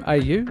Rubber Room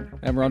AU,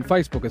 and we're on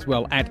Facebook as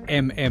well at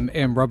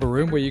MMM Rubber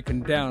Room, where you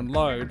can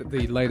download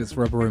the latest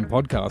Rubber Room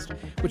podcast,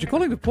 which,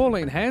 according to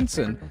Pauline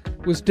Hanson,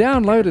 was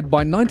downloaded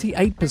by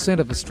 98%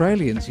 of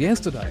Australians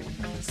yesterday.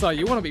 So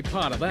you want to be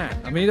part of that.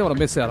 I mean, you don't want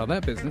to miss out on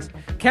that business.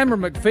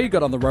 Cameron McPhee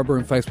got on the Rubber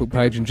Room Facebook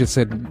page and just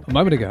said a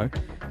moment ago,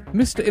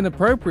 Mr.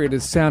 Inappropriate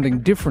is sounding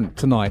different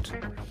tonight.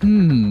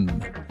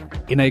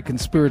 In a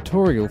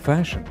conspiratorial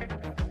fashion.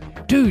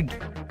 Dude,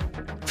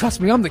 trust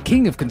me, I'm the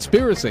king of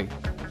conspiracy.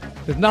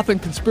 There's nothing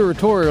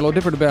conspiratorial or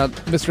different about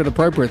Mr.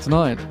 Inappropriate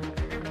tonight.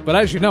 But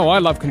as you know, I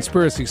love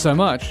conspiracy so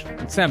much,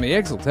 and Sammy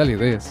X will tell you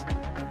this,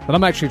 that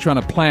I'm actually trying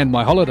to plan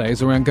my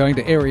holidays around going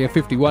to Area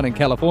 51 in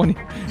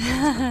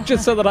California.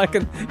 Just so that I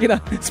can,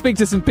 speak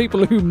to some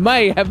people who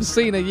may have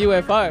seen a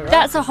UFO. Right?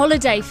 That's a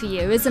holiday for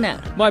you, isn't it?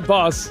 My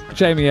boss,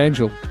 Jamie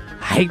Angel,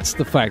 hates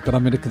the fact that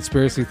I'm into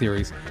conspiracy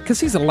theories, because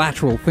he's a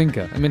lateral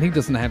thinker. I mean, he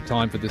doesn't have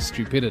time for this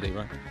stupidity,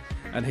 right?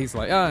 And he's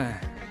like, I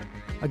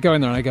go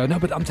in there and I go, no,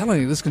 but I'm telling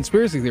you, this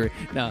conspiracy theory.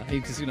 No, he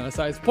just,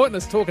 so it's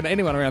pointless talking to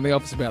anyone around the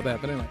office about that.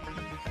 But anyway,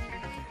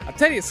 I'll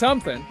tell you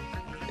something.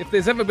 If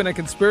there's ever been a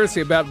conspiracy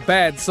about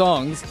bad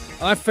songs,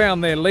 I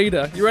found their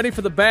leader. You ready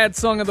for the bad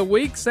song of the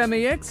week,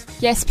 Sammy X?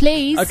 Yes,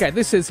 please. Okay,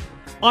 this is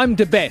I'm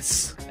the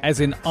Best, as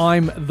in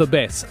I'm the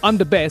Best. I'm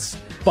the Best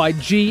by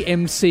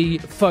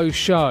GMC Faux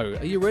Show.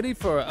 Are you ready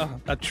for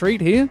a treat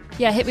here?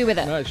 Yeah, hit me with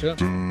it. All right, sure.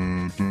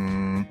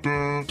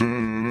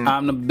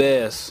 I'm the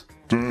best.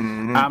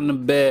 I'm the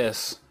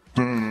best.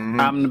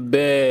 I'm the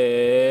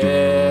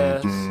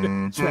best.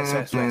 Sweat,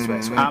 sweat, sweat,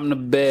 sweat, sweat. I'm the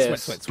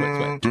best. Sweat, sweat,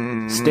 sweat,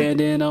 sweat.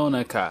 Standing on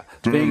a car,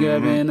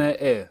 finger in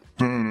the air.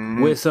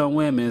 With some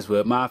women's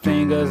with my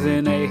fingers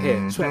in their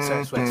hair. Sweat,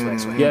 sweat, sweat, sweat,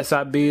 sweat. Yes,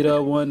 I be the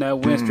one that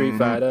win Street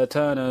Fighter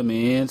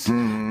tournaments.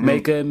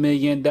 Make $1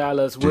 million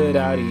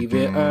without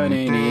even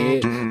earning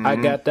it. I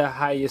got the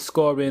highest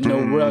score in the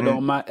world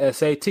on my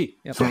SAT.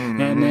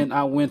 And then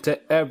I went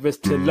to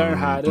Everest to learn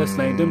how to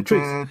sling them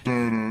trees.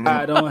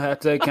 I don't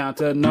have to count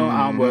to know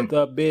I'm worth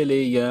 $1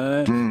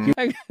 billion.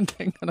 Hang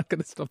on, I'm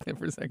going to stop there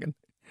for a second.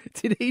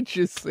 Did he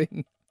just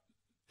sing?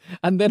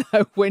 And then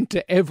I went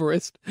to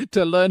Everest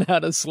to learn how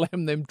to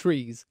slam them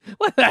trees.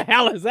 What the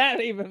hell does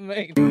that even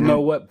mean? You know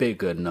what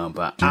bigger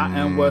number? I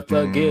am worth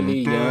 $1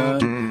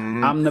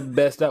 billion. I'm the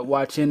best at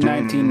watching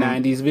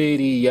 1990s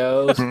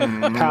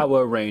videos.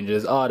 Power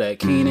Rangers, all that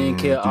Keen and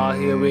Kill, all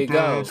here we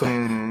go.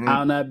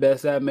 I'm the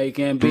best at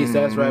making beats,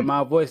 that's right,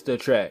 my voice the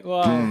track.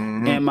 Wow.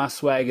 And my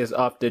swag is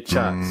off the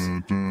charts.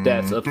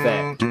 That's a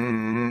fact.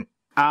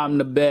 I'm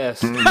the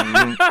best.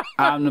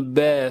 I'm the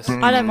best.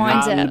 I don't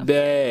mind I'm it. the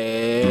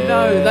best.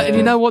 No, and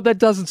you know what? That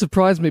doesn't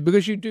surprise me,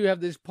 because you do have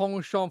this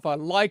penchant for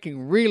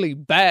liking really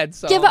bad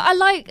songs. Yeah, but I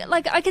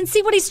like I can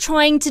see what he's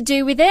trying to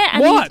do with it.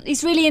 And What?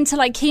 He's really into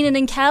like Keenan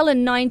and Kel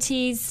and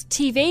 90s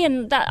TV,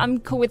 and that I'm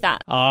cool with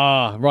that.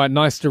 Ah, right.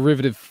 Nice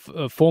derivative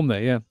form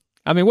there, yeah.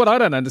 I mean, what I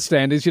don't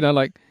understand is,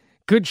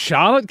 Good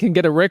Charlotte can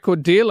get a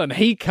record deal and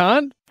he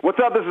can't? What's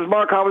up? This is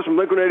Mark Hoppus from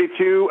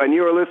Blink-182, and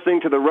you are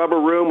listening to The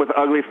Rubber Room with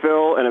Ugly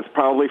Phil, and it's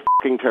probably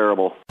f***ing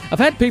terrible. I've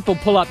had people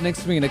pull up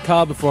next to me in a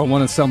car before and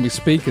want to sell me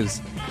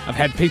speakers. I've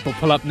had people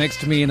pull up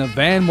next to me in a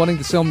van wanting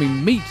to sell me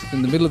meat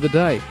in the middle of the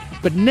day.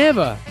 But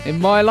never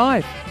in my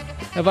life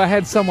have I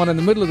had someone in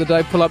the middle of the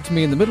day pull up to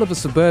me in the middle of a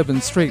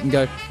suburban street and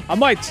go, "Oh,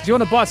 mate, do you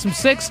want to buy some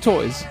sex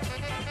toys?"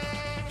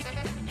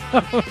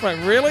 Like,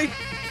 really?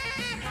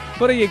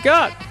 What do you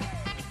got?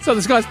 So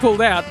this guy's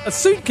pulled out a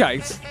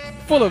suitcase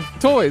full of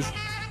toys.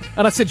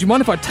 And I said, "Do you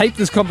mind if I tape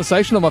this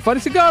conversation on my phone?"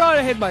 He said, "Go right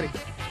ahead, matey."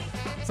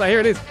 So So here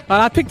it is.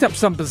 And I picked up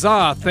some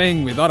bizarre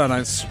thing with, I don't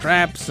know,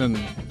 straps and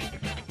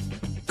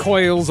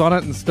coils on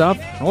it and stuff.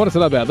 I want to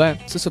know about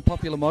that. Is this a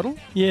popular model?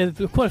 Yeah,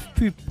 there are quite a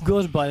few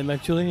girls buy them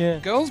actually, yeah.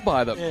 Girls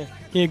buy them?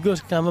 Yeah, girls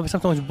come up.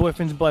 Sometimes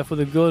boyfriends buy for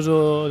the girls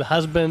or the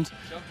husbands,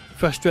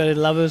 frustrated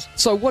lovers.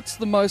 So what's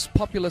the most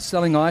popular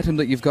selling item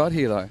that you've got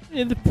here, though?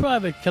 Yeah, the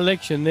private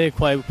collection, they're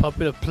quite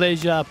popular.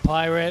 Pleasure,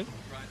 Pirate,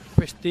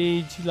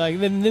 Prestige, like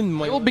then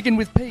They all begin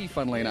with P,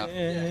 funnily enough.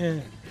 Yeah.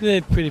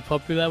 They're pretty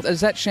popular.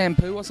 Is that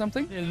shampoo or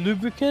something? Yeah,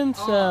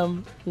 lubricants,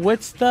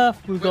 wet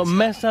stuff. We've got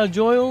massage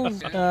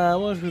oils. What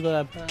else we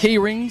got? Key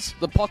rings,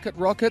 the pocket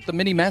rocket, the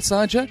mini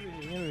massager.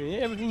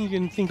 Everything you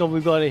can think of, we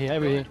got it here.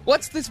 Everything.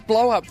 What's this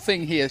blow-up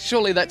thing here?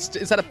 Surely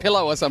is that a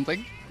pillow or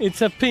something? It's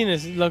a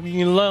penis. Like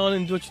you can lie on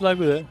and do what you like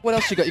with it. What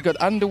else you got? You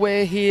got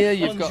underwear here.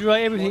 You've got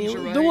everything.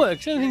 lingerie. The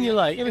works. Anything you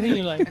like. Everything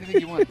you like.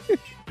 Anything you want.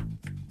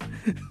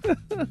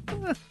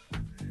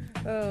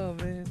 Oh,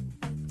 man.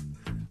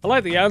 I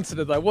like the answer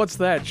to that. What's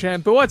that?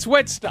 Shampoo? What's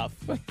wet stuff?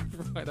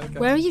 Right, okay.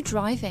 Where are you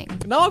driving?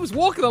 No, I was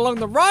walking along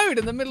the road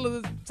in the middle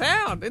of the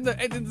town, in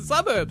the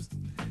suburbs.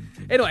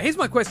 Anyway, here's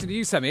my question to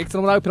you, Sammy X, and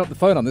I'm going to open up the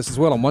phone on this as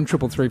well on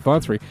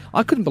 133353.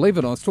 I couldn't believe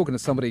it. I was talking to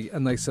somebody,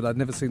 and they said they'd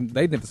never seen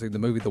the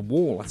movie The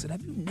Wall. I said,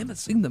 have you never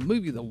seen the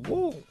movie The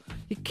Wall?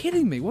 You're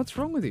kidding me. What's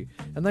wrong with you?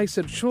 And they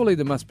said, surely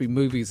there must be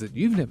movies that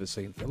you've never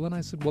seen, Phil. And I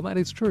said, well, that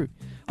is true.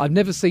 I've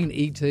never seen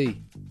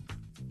E.T.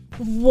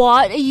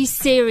 What? Are you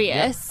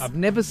serious? I've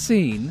never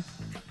seen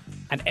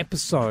an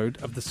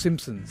episode of The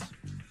Simpsons.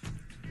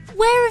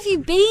 Where have you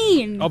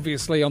been?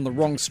 Obviously on the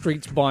wrong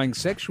streets buying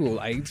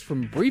sexual aids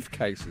from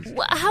briefcases.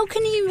 How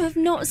can you have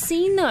not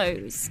seen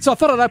those? So I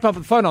thought I'd open up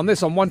the phone on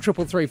this on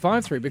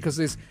 133353 because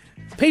there's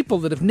people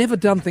that have never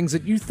done things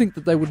that you think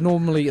that they would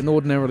normally and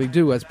ordinarily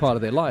do as part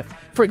of their life.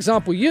 For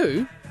example,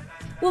 you...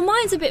 Well,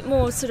 mine's a bit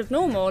more sort of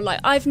normal. Like,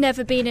 I've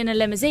never been in a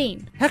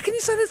limousine. How can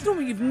you say that's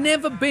normal? You've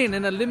never been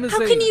in a limousine.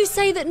 How can you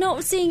say that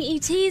not seeing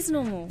E.T. is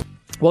normal?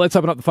 Well, let's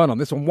open up the phone on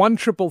this one.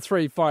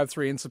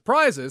 133353 and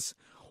surprise us.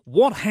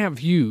 What have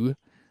you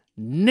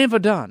never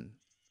done?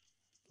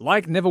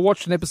 Like never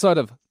watched an episode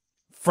of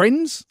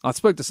Friends? I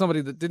spoke to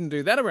somebody that didn't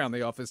do that around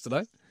the office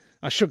today.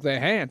 I shook their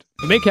hand.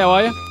 Mick, how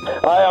are you?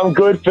 Hey, I'm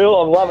good, Phil.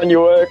 I'm loving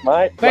your work,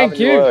 mate. Thank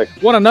loving you. Your work.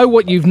 Want to know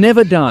what you've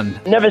never done?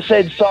 Never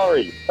said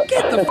sorry.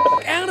 Get the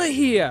f*** out of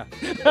here.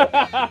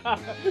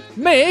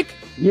 Mick?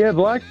 Yeah,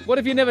 Blake? What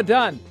have you never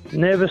done?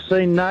 Never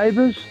seen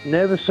Neighbours,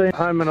 never seen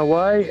Home and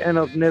Away, and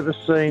I've never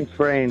seen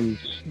Friends.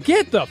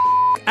 Get the f***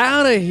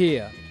 out of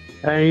here.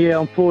 And yeah,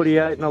 I'm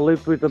 48 and I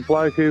lived with a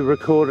bloke who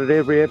recorded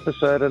every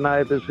episode of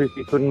Neighbours if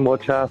you couldn't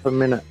watch half a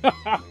minute.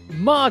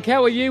 Mark,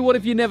 how are you? What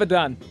have you never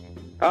done?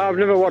 I've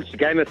never watched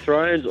Game of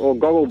Thrones or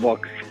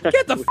Gogglebox.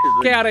 Get the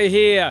f*** out of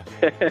here.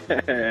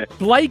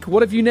 Blake,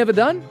 what have you never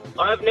done?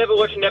 I've never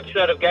watched an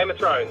episode of Game of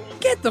Thrones.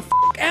 Get the f***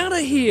 out of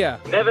here.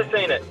 Never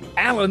seen it.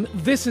 Alan,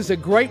 this is a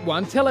great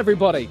one. Tell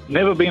everybody.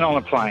 Never been on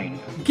a plane.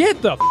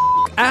 Get the f***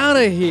 out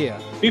of here.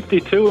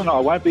 52 and I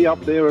won't be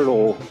up there at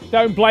all.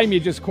 Don't blame you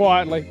just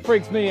quietly.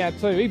 Freaks me out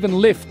too. Even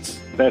lifts.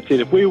 That's it.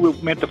 If we were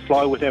meant to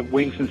fly, we'd have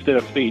wings instead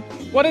of feet.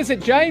 What is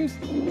it, James?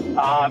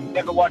 I've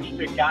never watched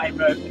an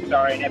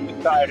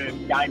episode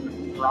of Game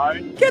of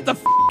Thrones. Get the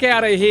f***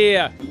 out of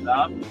here.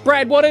 No.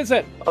 Brad, what is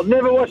it? I've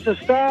never watched a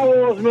Star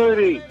Wars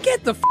movie.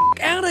 Get the f***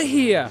 out of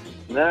here.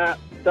 Nah,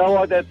 don't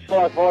like that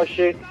sci-fi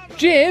shit.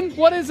 Jim,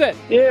 what is it?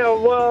 Yeah,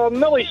 well,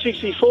 I'm only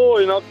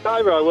 64 in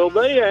October, I will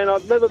be, and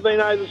I've never been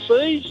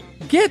overseas.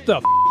 Get the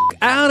f***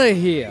 out of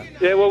here.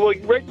 Yeah, well, we're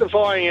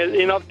rectifying it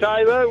in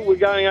October. We're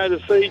going over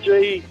to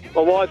Fiji,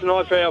 my wife and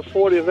I, for our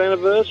 40th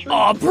anniversary.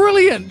 Oh,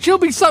 brilliant. She'll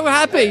be so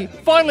happy.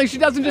 Finally, she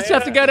doesn't just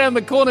have to go down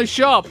the corner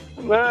shop.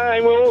 No,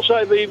 and we'll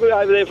also be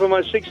over there for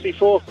my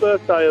 64th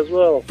birthday as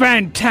well.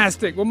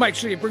 Fantastic. Well, make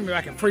sure you bring me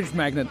back a fridge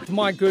magnet.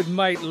 My good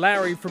mate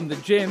Larry from the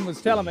gym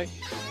was telling me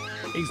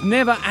he's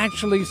never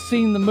actually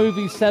seen the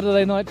movie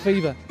Saturday Night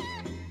Fever.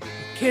 You're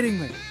kidding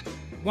me.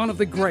 One of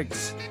the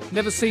greats.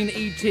 Never seen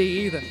E.T.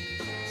 either.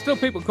 Still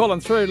people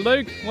calling through.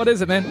 Luke, what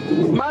is it, man?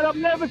 Mate, I've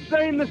never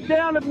seen The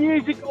Sound of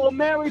Music or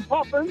Mary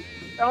Poppins,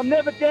 and I've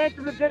never danced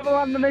with the devil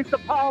underneath the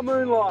pale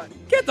moonlight.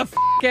 Get the f***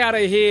 out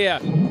of here.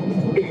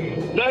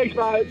 Thanks,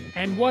 mate.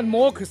 And one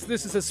more, because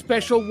this is a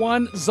special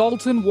one.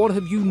 Zoltan, what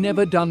have you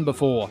never done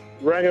before?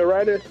 Rang a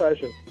radio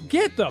station.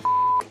 Get the f***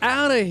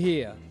 out of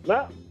here.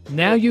 No.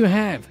 Now you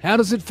have. How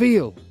does it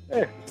feel?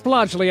 Yeah. It's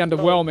largely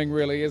underwhelming,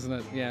 really, isn't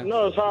it? Yeah.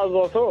 Not as hard as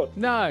I thought.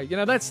 No, you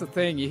know, that's the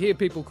thing. You hear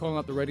people calling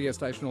up the radio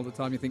station all the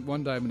time. You think,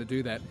 one day I'm going to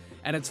do that.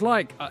 And it's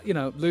like,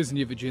 losing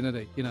your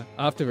virginity. You know,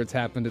 after it's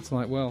happened, it's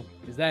like, well,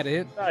 is that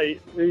it?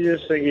 Hey, you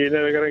just think you're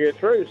never going to get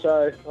through,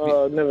 so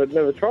I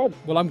never tried.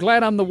 Well, I'm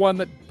glad I'm the one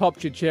that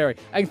popped your cherry.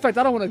 In fact,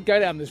 I don't want to go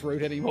down this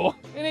route anymore.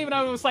 I didn't even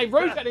know I was say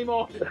route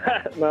anymore.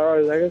 No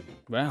worries, Angus.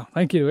 Wow,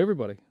 thank you to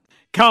everybody.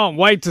 Can't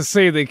wait to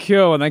see The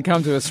Cure when they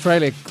come to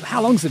Australia.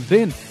 How long's it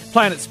been?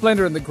 Playing at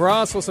Splendour in the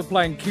Grass, also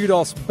playing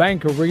Kudos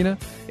Bank Arena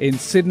in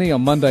Sydney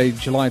on Monday,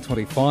 July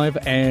 25,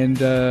 and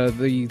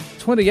the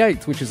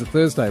 28th, which is a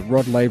Thursday,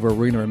 Rod Laver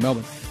Arena in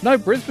Melbourne. No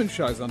Brisbane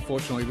shows,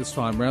 unfortunately, this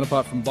time round,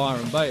 apart from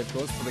Byron Bay, of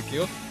course, for The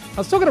Cure. I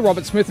was talking to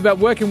Robert Smith about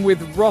working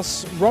with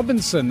Ross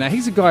Robinson. Now,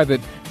 he's a guy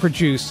that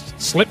produced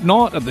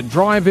Slipknot at the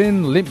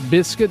Drive-In, Limp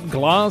Bizkit,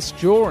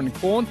 Glassjaw and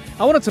Korn.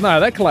 I wanted to know how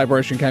that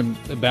collaboration came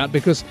about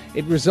because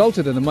it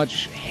resulted in a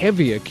much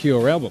heavier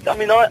Cure album. I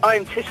mean, I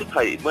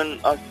anticipated when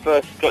I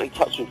first got in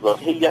touch with Ross,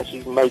 he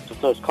actually made the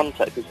first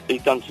contact because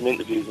he'd done some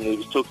interviews and he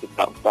was talking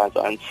about bands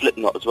and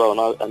Slipknot as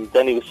well, and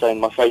then he was saying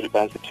my favourite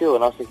band's The Cure,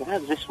 and I was thinking, how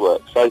does this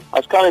work? So I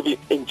was kind of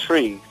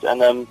intrigued, and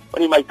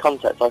when he made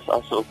contact, I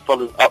sort of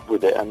followed up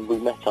with it, and we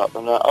met up,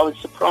 and I was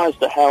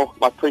surprised at how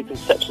my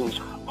preconceptions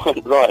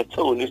weren't right at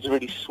all, and he was a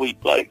really sweet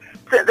bloke.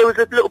 There was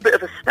a little bit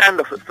of a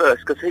standoff at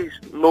first because he's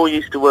more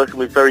used to working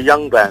with very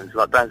young bands,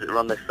 like bands that are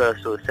on their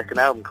first or second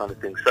album kind of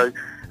thing. So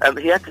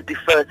he had to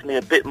defer to me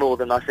a bit more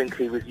than I think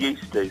he was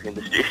used to in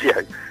the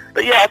studio.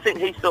 But yeah, I think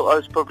he thought I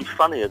was probably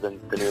funnier than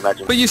he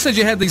imagined. But you said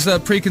you had these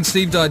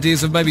preconceived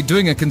ideas of maybe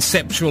doing a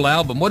conceptual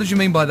album. What did you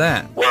mean by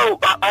that? Well,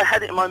 I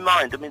had it in my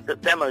mind. I mean, the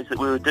demos that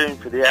we were doing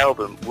for the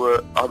album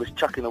were, I was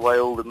chucking away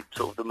all the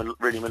sort of the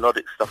really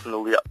melodic stuff and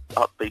all the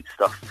upbeat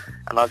stuff,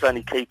 and I was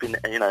only keeping,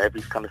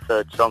 every kind of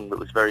third song that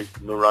was very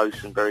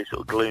morose and very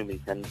sort of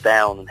gloomy and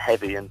down and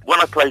heavy. And when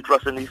I played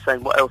Ross and he was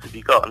saying, what else have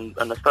you got? And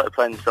I started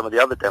playing some of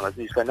the other demos, and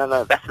he was saying,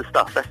 no, that's the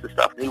stuff.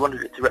 And he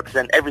wanted it to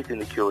represent everything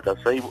The Cure does.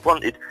 So he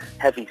wanted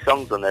heavy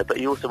songs on there, but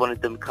he also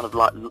wanted them kind of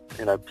like,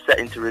 set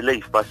into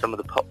relief by some of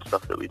the pop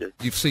stuff that we do.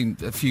 You've seen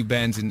a few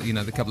bands in,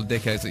 the couple of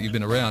decades that you've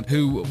been around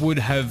who would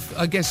have,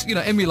 I guess,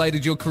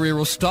 emulated your career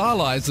or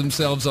stylized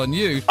themselves on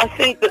you. I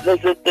think that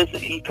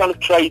there's you kind of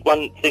trade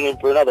one thing in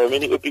for another. I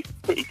mean, it would be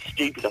pretty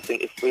stupid, I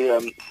think, if we,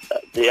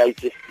 the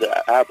age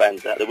that our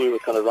band's at, that we were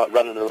kind of like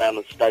running around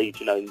on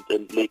stage, and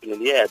leaping in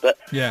the air. But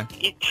yeah,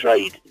 you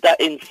trade that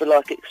in for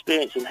like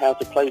experience and how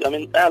to play. I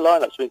mean, our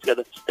lineup's been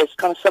together. There's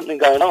kind of something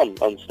going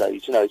on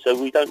stage,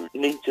 so we don't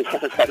need to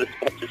run around as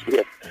much as we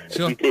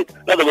did.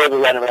 Not that we ever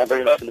ran around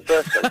very much in the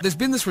first place. There's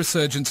been this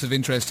resurgence of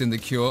interest in The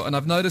Cure, and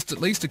I've noticed at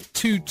least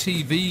 2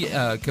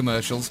 TV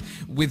commercials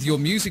with your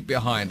music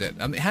behind it.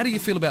 How do you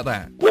feel about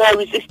that? Well, I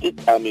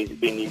resisted our music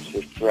being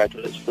used for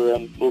adverts for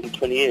more than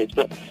 20 years,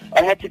 but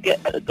I had to get,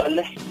 I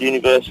left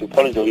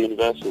Polydor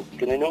Universal,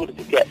 and in order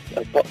to get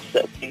a box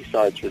set of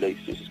B-sides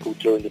released, which is called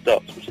During the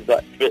Dots, which is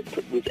like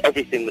with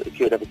everything that The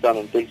Cure had ever done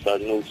on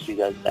B-side, and all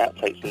the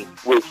outtakes and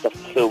weird stuff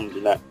filmed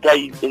and that,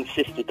 they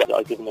insisted that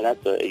I give them an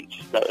advert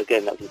each. So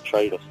again, that was a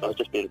trade-off. So I was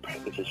just being a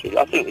pragmatist, really.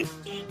 I think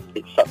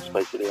it sucks,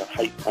 basically. I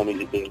hate our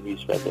music being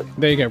used for adverts.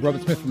 There you go,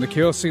 Robert Smith from The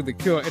Cure. See The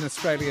Cure in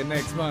Australia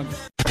next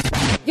month.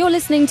 You're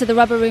listening to the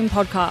Rubber Room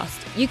podcast.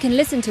 You can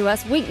listen to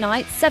us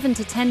weeknights 7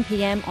 to 10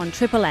 p.m. on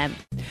Triple M.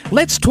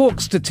 Let's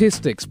talk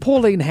statistics.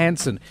 Pauline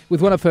Hanson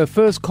with one of her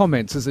first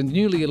comments as a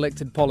newly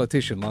elected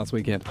politician last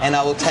weekend. And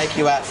I will take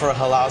you out for a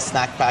halal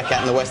snack pack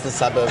out in the western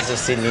suburbs of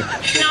Sydney.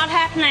 Not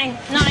happening.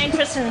 Not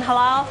interested in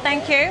halal,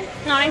 thank you.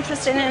 Not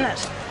interested in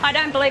it. I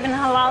don't believe in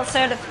halal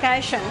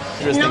certification.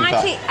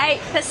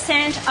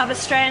 98% of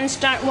Australians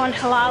don't want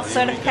halal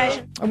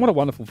certification. And what a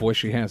wonderful voice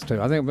she has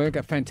too. I think we've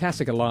got a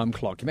fantastic alarm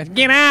clock.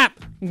 Get up!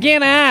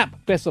 Get up!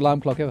 Best alarm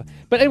clock ever.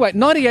 But anyway,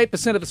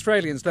 98% of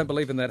Australians don't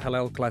believe in that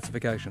halal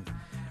classification.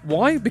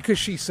 Why? Because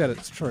she said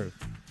it's true.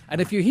 And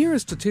if you hear a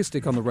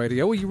statistic on the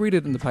radio or you read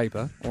it in the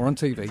paper or on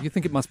TV, you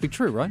think it must be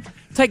true, right?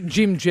 Take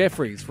Jim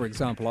Jeffries, for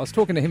example. I was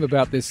talking to him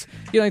about this.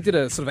 He did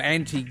a sort of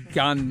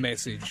anti-gun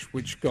message,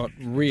 which got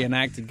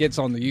reenacted, gets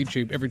on the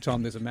YouTube every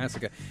time there's a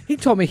massacre. He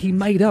told me he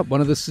made up one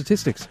of the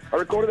statistics. I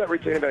recorded that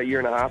routine about a year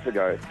and a half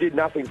ago. Did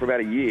nothing for about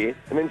a year.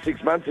 And then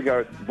 6 months ago,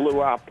 it blew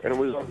up. And it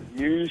was on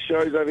news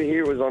shows over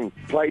here. It was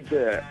played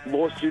to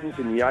law students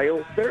in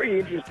Yale.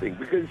 Very interesting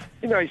because,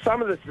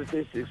 some of the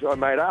statistics I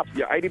made up,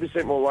 you're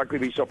 80% more likely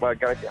to be shot by a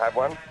gun if you have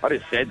one. I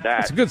just said that.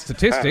 That's a good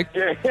statistic.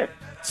 Yeah.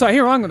 So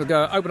here I'm going to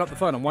go open up the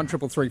phone on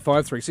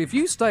 133353. See, if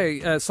you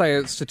say a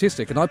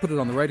statistic and I put it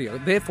on the radio,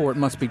 therefore it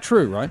must be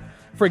true, right?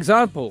 For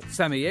example,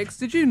 Sammy X,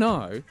 did you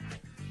know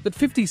that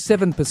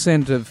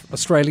 57% of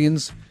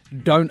Australians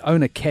don't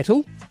own a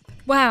kettle?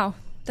 Wow,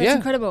 that's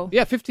incredible.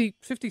 Yeah,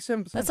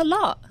 57%. That's a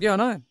lot. Yeah, I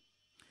know.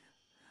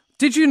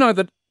 Did you know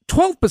that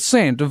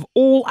 12% of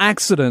all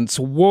accidents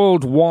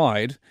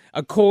worldwide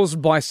are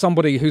caused by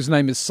somebody whose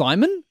name is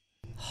Simon?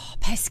 Oh,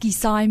 pesky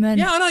Simon.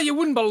 Yeah, I know, you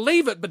wouldn't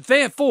believe it, but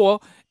therefore,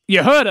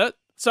 you heard it,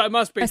 so it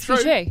must be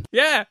SPG. True.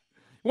 Yeah.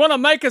 Want to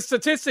make a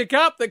statistic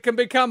up that can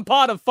become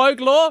part of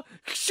folklore?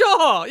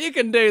 Sure, you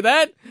can do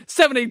that.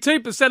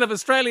 72% of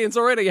Australians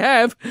already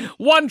have.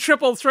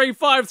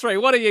 133353.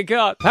 What do you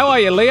got? How are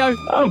you, Leo?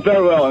 I'm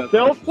very well, and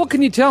yourself? What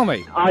can you tell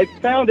me? I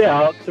found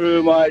out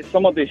through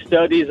some of the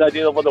studies I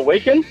did over the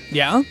weekend.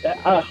 Yeah? That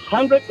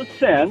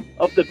 100%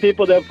 of the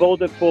people that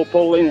voted for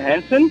Pauline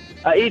Hanson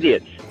are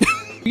idiots.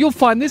 You'll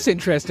find this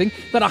interesting,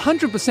 that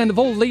 100% of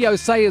all Leo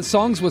Sayer's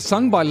songs were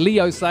sung by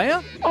Leo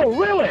Sayer. Oh,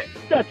 really?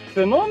 That's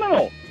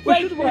phenomenal. We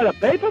should write a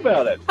paper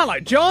about it. Hello,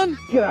 John.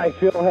 G'day,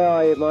 Phil. How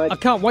are you, mate? I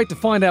can't wait to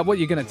find out what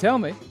you're going to tell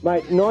me.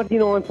 Mate,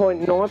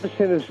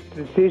 99.9% of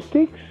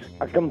statistics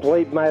are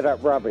complete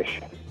made-up rubbish.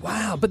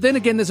 Wow, but then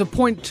again, there's a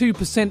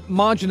 0.2%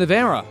 margin of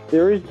error.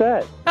 There is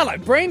that. Hello,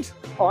 Brent.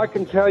 I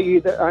can tell you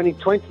that only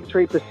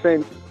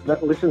 23%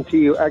 that listen to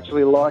you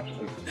actually like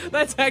you.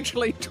 That's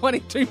actually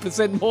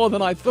 22% more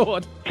than I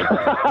thought.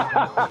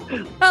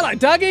 Hello,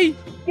 Dougie.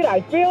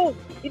 G'day, Phil.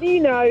 Did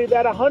you know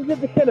that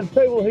 100% of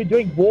people who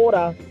drink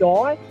water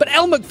die? But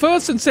Al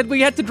McPherson said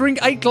we had to drink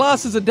 8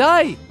 glasses a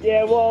day.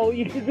 Yeah, well,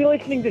 you should be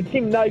listening to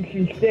Tim Noakes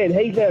instead.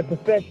 He's a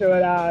professor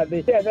at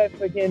the South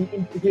African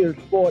Institute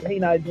of Sport. He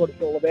knows what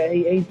it's all about.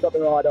 He's got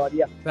the right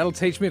idea. That'll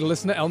teach me to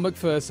listen to Al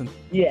McPherson.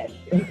 Yes.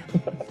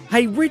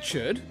 Hey,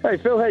 Richard. Hey,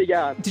 Phil, how you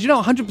going? Did you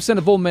know 100%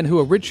 of all men who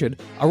are Richard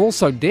are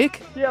also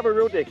dick? Yeah, I'm a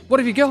real dick. What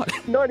have you got?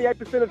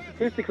 98% of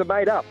statistics are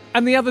made up.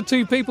 And the other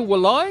 2 people were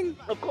lying?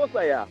 Of course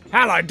they are.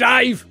 Hello,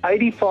 Dave.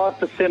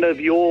 85% of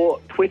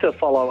your Twitter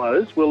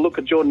followers will look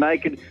at your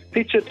naked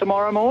picture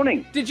tomorrow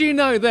morning. Did you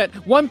know that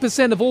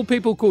 1% of all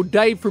people called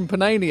Dave from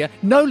Panania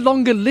no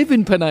longer live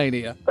in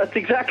Panania? That's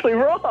exactly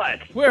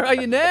right. Where are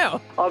you now?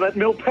 I'm at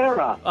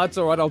Milpera. That's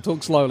all right, I'll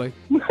talk slowly.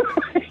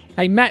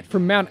 Hey, Matt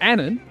from Mount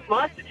Annan.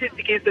 My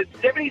statistic is that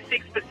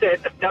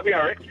 76% of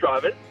WRX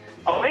drivers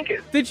are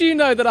wankers. Did you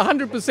know that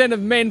 100%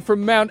 of men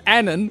from Mount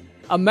Annan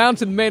are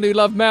mountain men who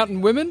love mountain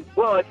women?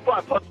 Well, it's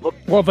quite possible.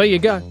 Well, there you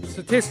go.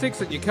 Statistics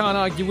that you can't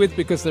argue with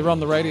because they're on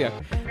the radio.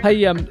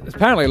 Hey,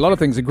 apparently a lot of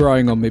things are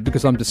growing on me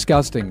because I'm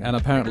disgusting and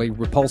apparently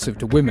repulsive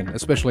to women,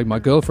 especially my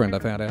girlfriend, I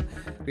found out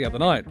the other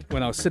night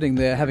when I was sitting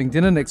there having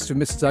dinner next to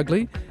Mrs.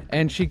 Ugly,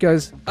 and she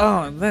goes,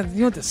 "Oh,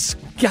 you're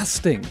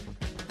disgusting."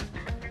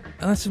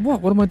 And I said, what?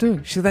 What am I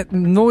doing? She said, that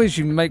noise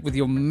you make with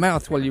your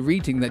mouth while you're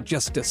eating, that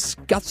just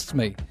disgusts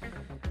me.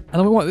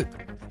 And I went,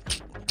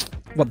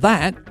 what,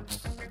 that?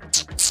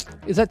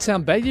 Does that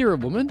sound bad? You're a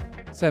woman,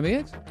 Sammy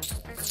X?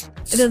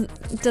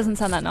 It doesn't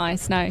sound that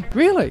nice, no.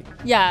 Really?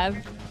 Yeah.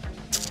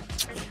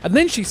 And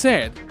then she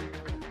said,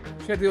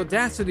 she had the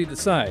audacity to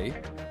say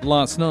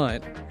last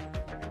night,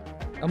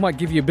 I might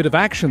give you a bit of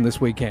action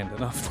this weekend.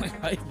 And I was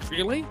like, hey,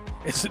 really?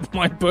 Is it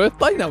my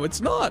birthday? No,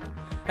 it's not.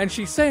 And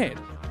she said,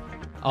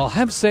 I'll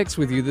have sex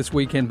with you this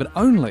weekend, but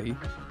only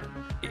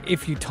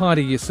if you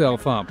tidy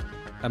yourself up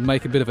and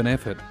make a bit of an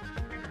effort.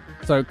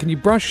 So can you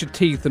brush your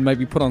teeth and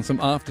maybe put on some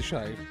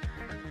aftershave?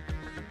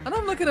 And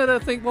I'm looking at her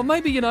and think, well,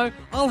 maybe,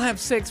 I'll have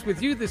sex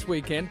with you this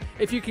weekend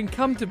if you can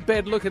come to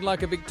bed looking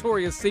like a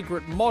Victoria's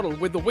Secret model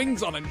with the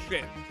wings on and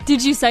shit.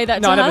 Did you say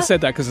that to her? No, I never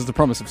said that because it's the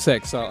promise of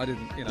sex, so I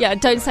didn't, Yeah,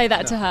 don't say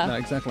that to her. No,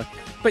 exactly.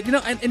 But,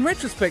 and in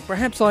retrospect,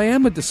 perhaps I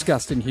am a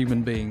disgusting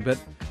human being, but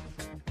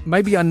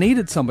maybe I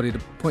needed somebody to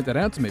point that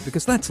out to me,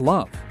 because that's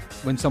love,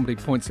 when somebody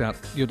points out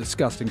your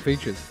disgusting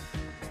features.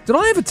 Did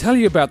I ever tell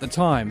you about the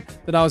time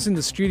that I was in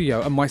the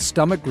studio and my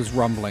stomach was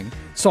rumbling,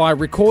 so I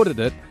recorded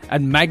it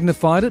and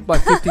magnified it by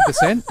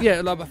 50%? Yeah,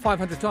 like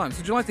 500 times.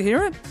 Would you like to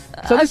hear it?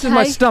 So this is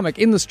my stomach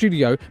in the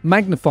studio,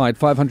 magnified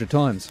 500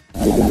 times.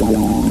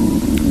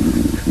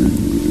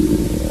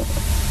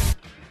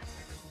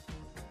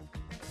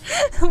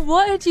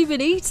 What had you been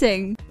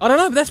eating? I don't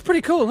know, but that's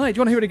pretty cool. Hey, do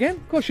you want to hear it again?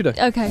 Of course you do.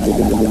 Okay.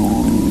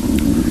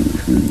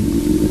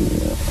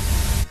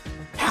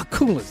 How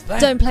cool is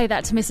that? Don't play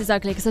that to Mrs.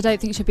 Ugly, because I don't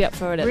think she'll be up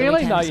for it at the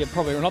Really? weekend. No, you're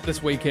probably not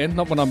this weekend.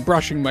 Not when I'm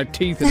brushing my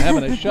teeth and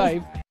having a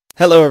shave.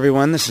 Hello,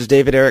 everyone. This is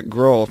David Eric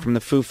Grohl from the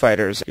Foo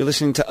Fighters. You're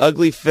listening to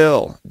Ugly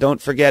Phil.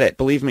 Don't forget it.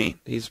 Believe me,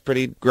 he's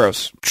pretty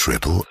gross.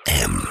 Triple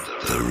M,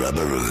 the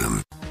Rubber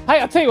Room. Hey,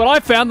 I'll tell you what I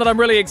found that I'm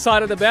really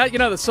excited about. You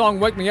know the song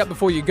Wake Me Up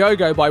Before You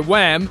Go by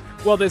Wham?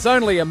 Well, there's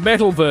only a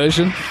metal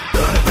version.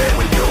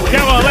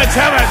 Come on, let's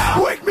have it.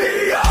 Wake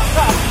me up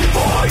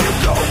before you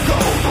go.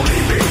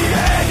 Leave me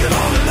hanging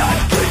on the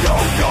line till you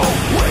go.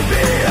 Wake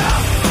me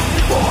up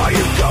before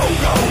you go.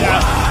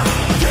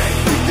 Take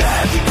me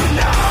dancing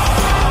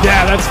tonight.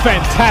 Yeah, that's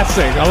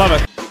fantastic. I love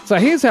it. So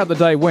here's how the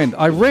day went.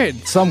 I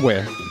read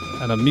somewhere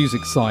on a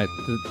music site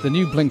that the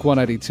new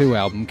Blink-182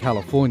 album,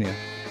 California,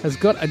 has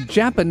got a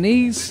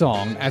Japanese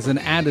song as an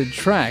added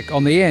track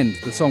on the end.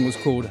 The song was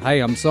called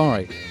Hey, I'm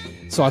Sorry.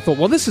 So I thought,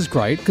 well, this is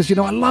great, because,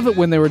 I love it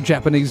when there are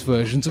Japanese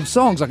versions of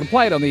songs. I can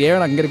play it on the air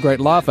and I can get a great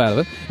laugh out of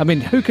it. I mean,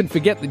 who can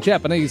forget the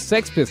Japanese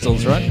Sex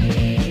Pistols, right? I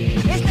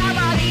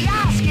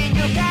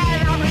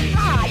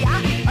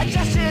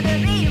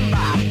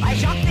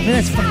mean,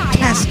 that's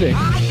fantastic.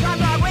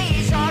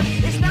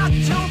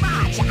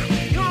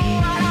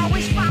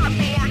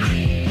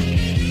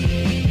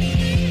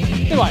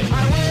 Anyway,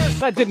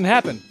 that didn't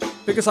happen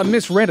because I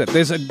misread it.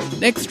 There's an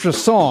extra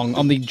song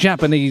on the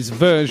Japanese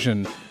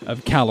version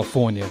of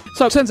California.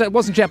 So it turns out it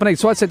wasn't Japanese,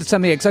 so I said to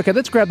Sammy X, okay,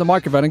 let's grab the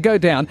microphone and go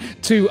down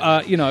to,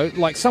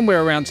 like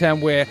somewhere around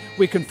town where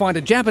we can find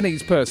a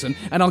Japanese person,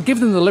 and I'll give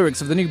them the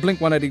lyrics of the new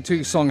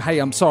Blink-182 song, Hey,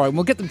 I'm Sorry, and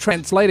we'll get them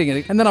translating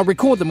it, and then I'll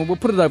record them and we'll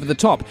put it over the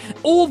top.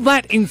 All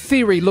that, in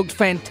theory, looked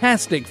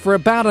fantastic for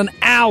about an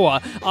hour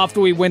after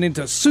we went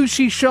into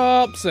sushi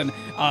shops and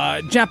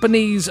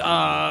Japanese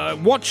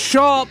watch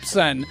shops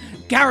and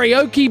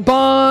karaoke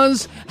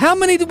bars. How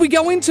many did we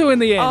go into in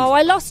the end? Oh,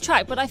 I lost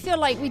track, but I feel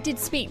like we did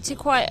speak to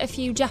quite a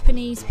few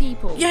Japanese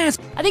people. Yes.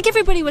 I think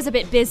everybody was a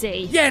bit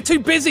busy. Yeah, too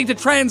busy to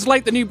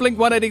translate the new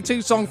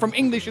Blink-182 song from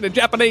English into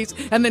Japanese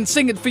and then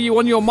sing it for you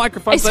on your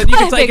microphone so that you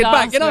can take it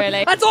back.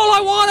 Really. That's all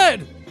I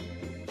wanted!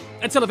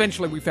 Until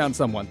eventually we found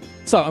someone.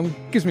 So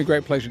it gives me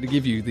great pleasure to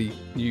give you the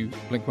new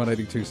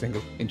Blink-182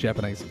 single in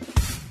Japanese.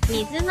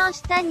 水の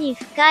下に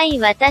深い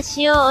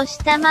私を押し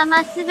たま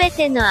ま全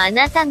てのあ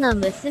なたの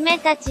娘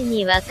たち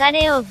に別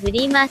れを振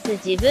ります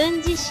自分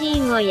自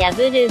身を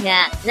破る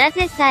が、な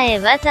ぜさえ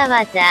わざ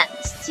わざ、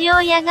父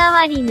親代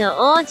わり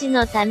の王子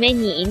のため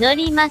に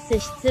祈ります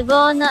失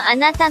望のあ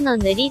なたの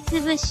塗りつ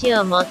ぶし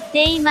を持っ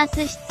ていま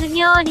す失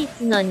業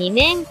率の2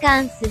年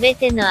間すべ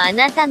てのあ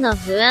なたの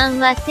不安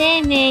は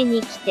生命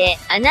に来て、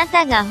あな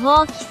たが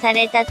放棄さ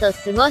れたと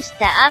過ごし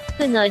たアッ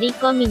プ乗り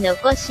込み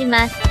残し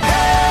ます。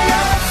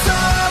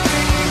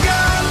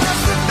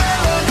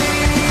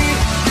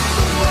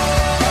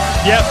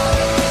Yep.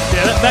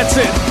 Yeah, that's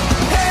it.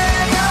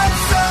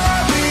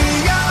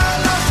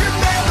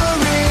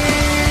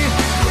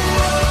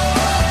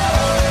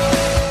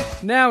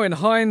 Now, in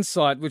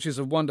hindsight, which is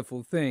a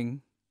wonderful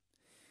thing,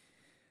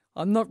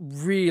 I'm not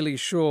really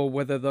sure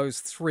whether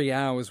those 3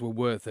 hours were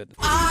worth it.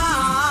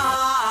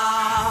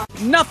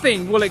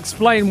 Nothing will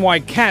explain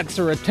why cats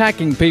are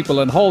attacking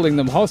people and holding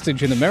them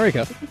hostage in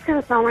America. It's going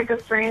to sound like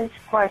a strange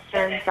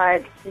question,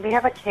 but we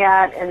have a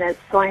cat and it's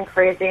going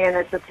crazy and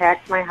it's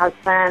attacked my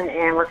husband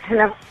and we're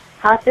kind of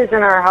hostage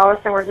in our house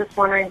and we're just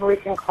wondering who we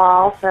can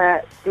call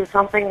to do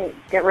something,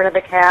 get rid of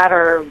the cat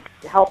or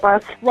help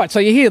us. Right, so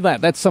you hear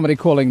that. That's somebody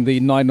calling the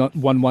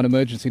 911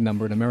 emergency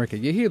number in America.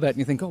 You hear that and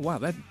you think, oh, wow,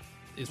 that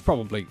is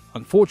probably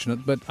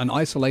unfortunate, but an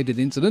isolated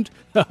incident?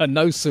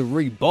 No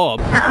siree,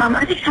 Bob.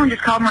 I think someone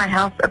just called my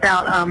house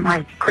about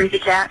my crazy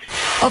cat.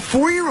 A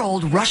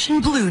 4-year-old Russian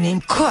blue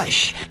named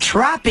Kush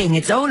trapping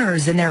its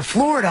owners in their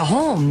Florida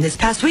home this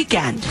past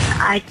weekend.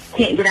 I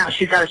can't get out.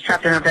 She's got us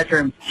trapped in her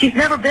bedroom. She's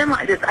never been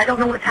like this. I don't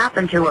know what's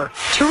happened to her.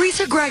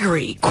 Teresa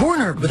Gregory,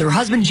 cornered with her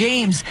husband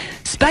James,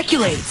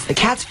 speculates the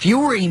cat's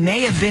fury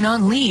may have been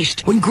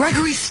unleashed when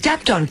Gregory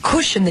stepped on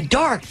Kush in the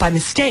dark by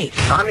mistake.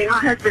 I mean, my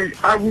husband,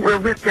 we're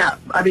ripped up.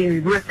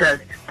 Ripped us.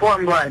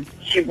 Pouring blood.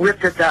 She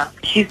ripped us up.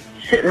 She's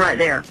sitting right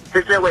there.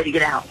 There's no way to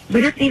get out.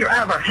 We just need her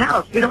out of our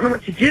house. We don't know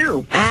what to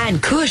do.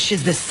 And Kush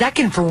is the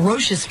second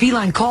ferocious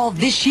feline call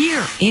this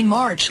year. In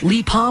March,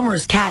 Lee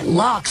Palmer's cat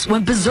Lux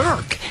went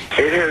berserk.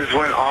 It has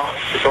went off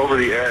over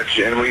the edge,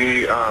 and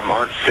we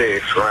aren't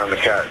safe around the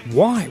cat.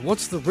 Why?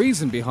 What's the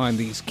reason behind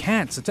these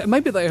cats?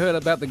 Maybe they heard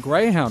about the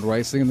greyhound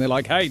racing and they're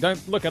like, hey,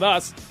 don't look at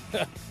us.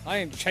 I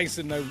ain't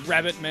chasing no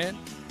rabbit, man.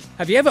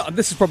 Have you ever,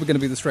 this is probably going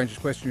to be the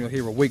strangest question you'll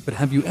hear a week, but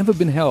have you ever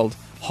been held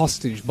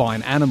hostage by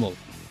an animal?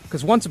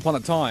 Because once upon a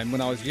time, when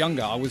I was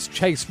younger, I was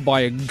chased by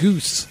a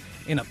goose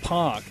in a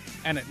park,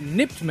 and it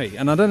nipped me.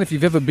 And I don't know if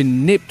you've ever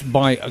been nipped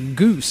by a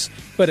goose,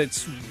 but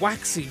its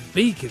waxy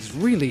beak is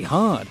really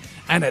hard,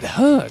 and it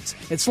hurts.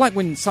 It's like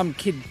when some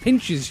kid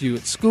pinches you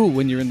at school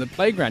when you're in the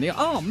playground. You're,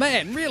 oh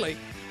man, really?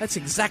 That's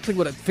exactly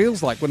what it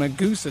feels like when a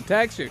goose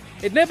attacks you.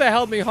 It never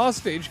held me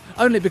hostage,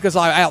 only because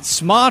I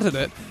outsmarted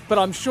it, but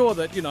I'm sure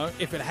that,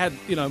 if it had,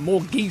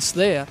 more geese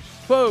there,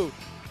 whoa,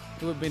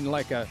 it would have been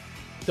like a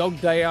dog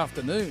day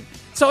afternoon.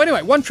 So anyway,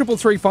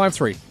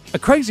 13353. A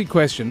crazy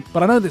question,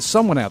 but I know there's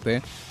someone out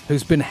there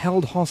who's been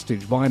held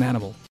hostage by an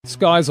animal.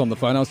 Sky's on the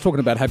phone. I was talking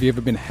about, have you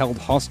ever been held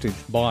hostage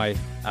by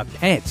a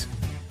pet?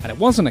 And it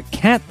wasn't a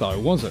cat, though,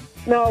 was it?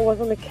 No, it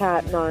wasn't a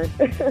cat, no.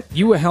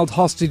 You were held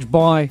hostage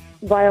by?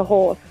 By a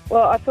horse.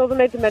 Well, I feel the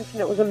need to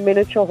mention it was a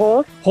miniature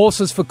horse.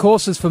 Horses for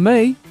courses for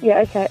me.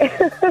 Yeah,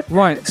 okay.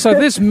 Right, so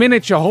this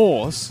miniature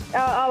horse...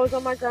 I was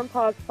on my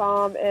grandpa's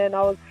farm and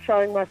I was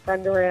showing my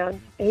friend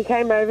around. He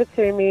came over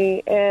to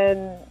me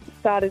and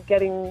started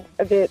getting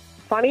a bit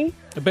funny.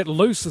 A bit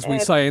loose, as we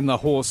say in the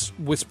horse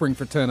whispering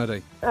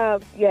fraternity.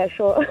 Yeah,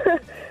 sure.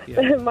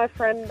 Yeah. My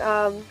friend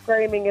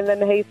screaming, and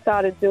then he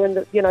started doing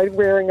the,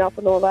 rearing up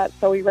and all that,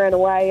 so he ran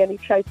away and he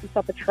chased us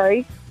up a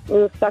tree. We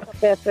were stuck up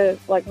there for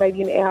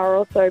maybe an hour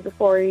or so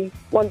before he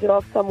wandered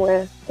off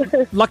somewhere.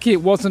 Lucky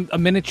it wasn't a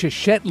miniature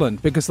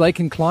Shetland, because they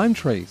can climb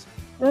trees.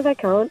 No, they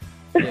can't.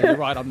 Yeah, you're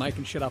right, I'm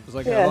making shit up as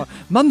I go along.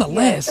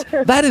 Nonetheless,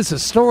 that is a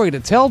story to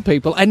tell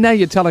people, and now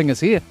you're telling us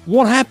here.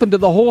 What happened to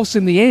the horse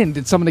in the end?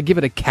 Did someone give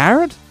it a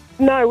carrot?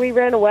 No, we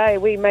ran away.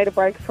 We made a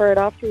break for it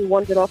after we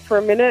wandered off for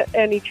a minute,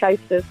 and he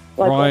chased us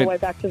all the way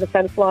back to the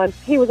fence line.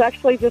 He was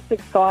actually just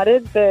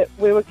excited, but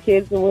we were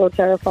kids and we were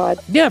terrified.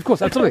 Yeah, of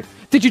course, absolutely.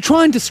 Did you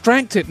try and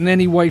distract it in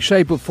any way,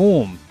 shape or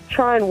form?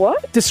 Try and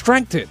what?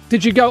 Distract it.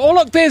 Did you go, oh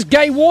look, there's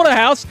Gay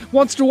Waterhouse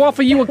wants to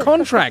offer you a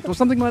contract or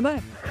something like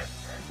that?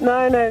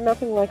 No,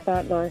 nothing like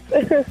that, no.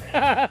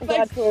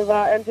 Glad to have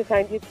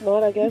entertained you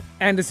tonight, I guess.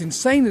 And as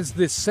insane as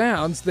this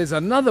sounds, there's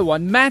another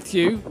one.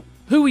 Matthew,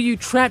 who were you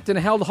trapped and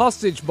held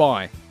hostage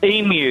by?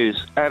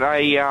 Emus at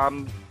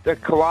a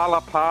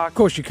koala park. Of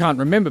course, you can't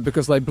remember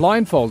because they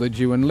blindfolded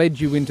you and led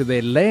you into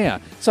their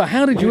lair. So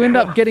how did you end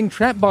up getting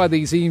trapped by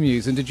these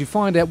emus, and did you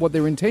find out what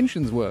their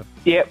intentions were?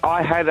 Yeah,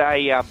 I had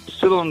a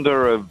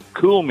cylinder of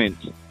Cool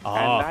Mints,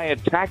 and they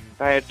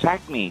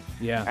attacked me.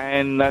 Yeah.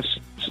 And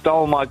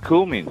stole my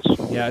Cool Mints.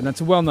 Yeah, and it's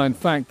a well-known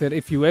fact that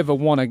if you ever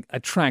want to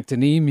attract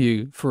an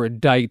emu for a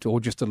date or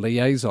just a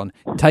liaison,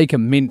 take a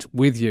mint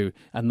with you,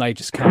 and they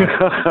just can't.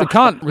 They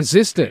can't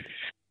resist it.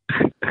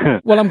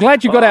 Well, I'm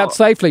glad you got out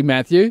safely,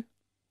 Matthew.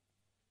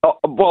 Oh,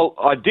 well,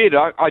 I did.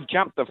 I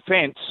jumped the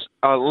fence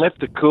left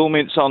the cool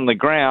mints on the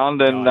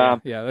ground and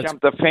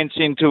jumped the fence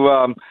into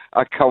a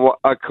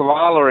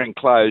koala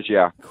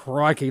enclosure.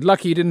 Crikey,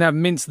 lucky you didn't have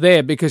mints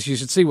there, because you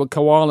should see what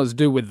koalas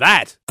do with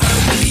that.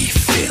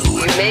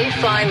 You may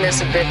find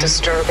this a bit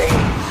disturbing.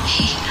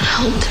 He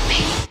held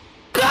me.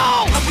 Go!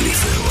 Ugly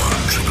Phil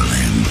on Triple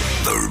M,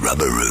 the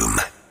Rubber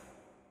Room.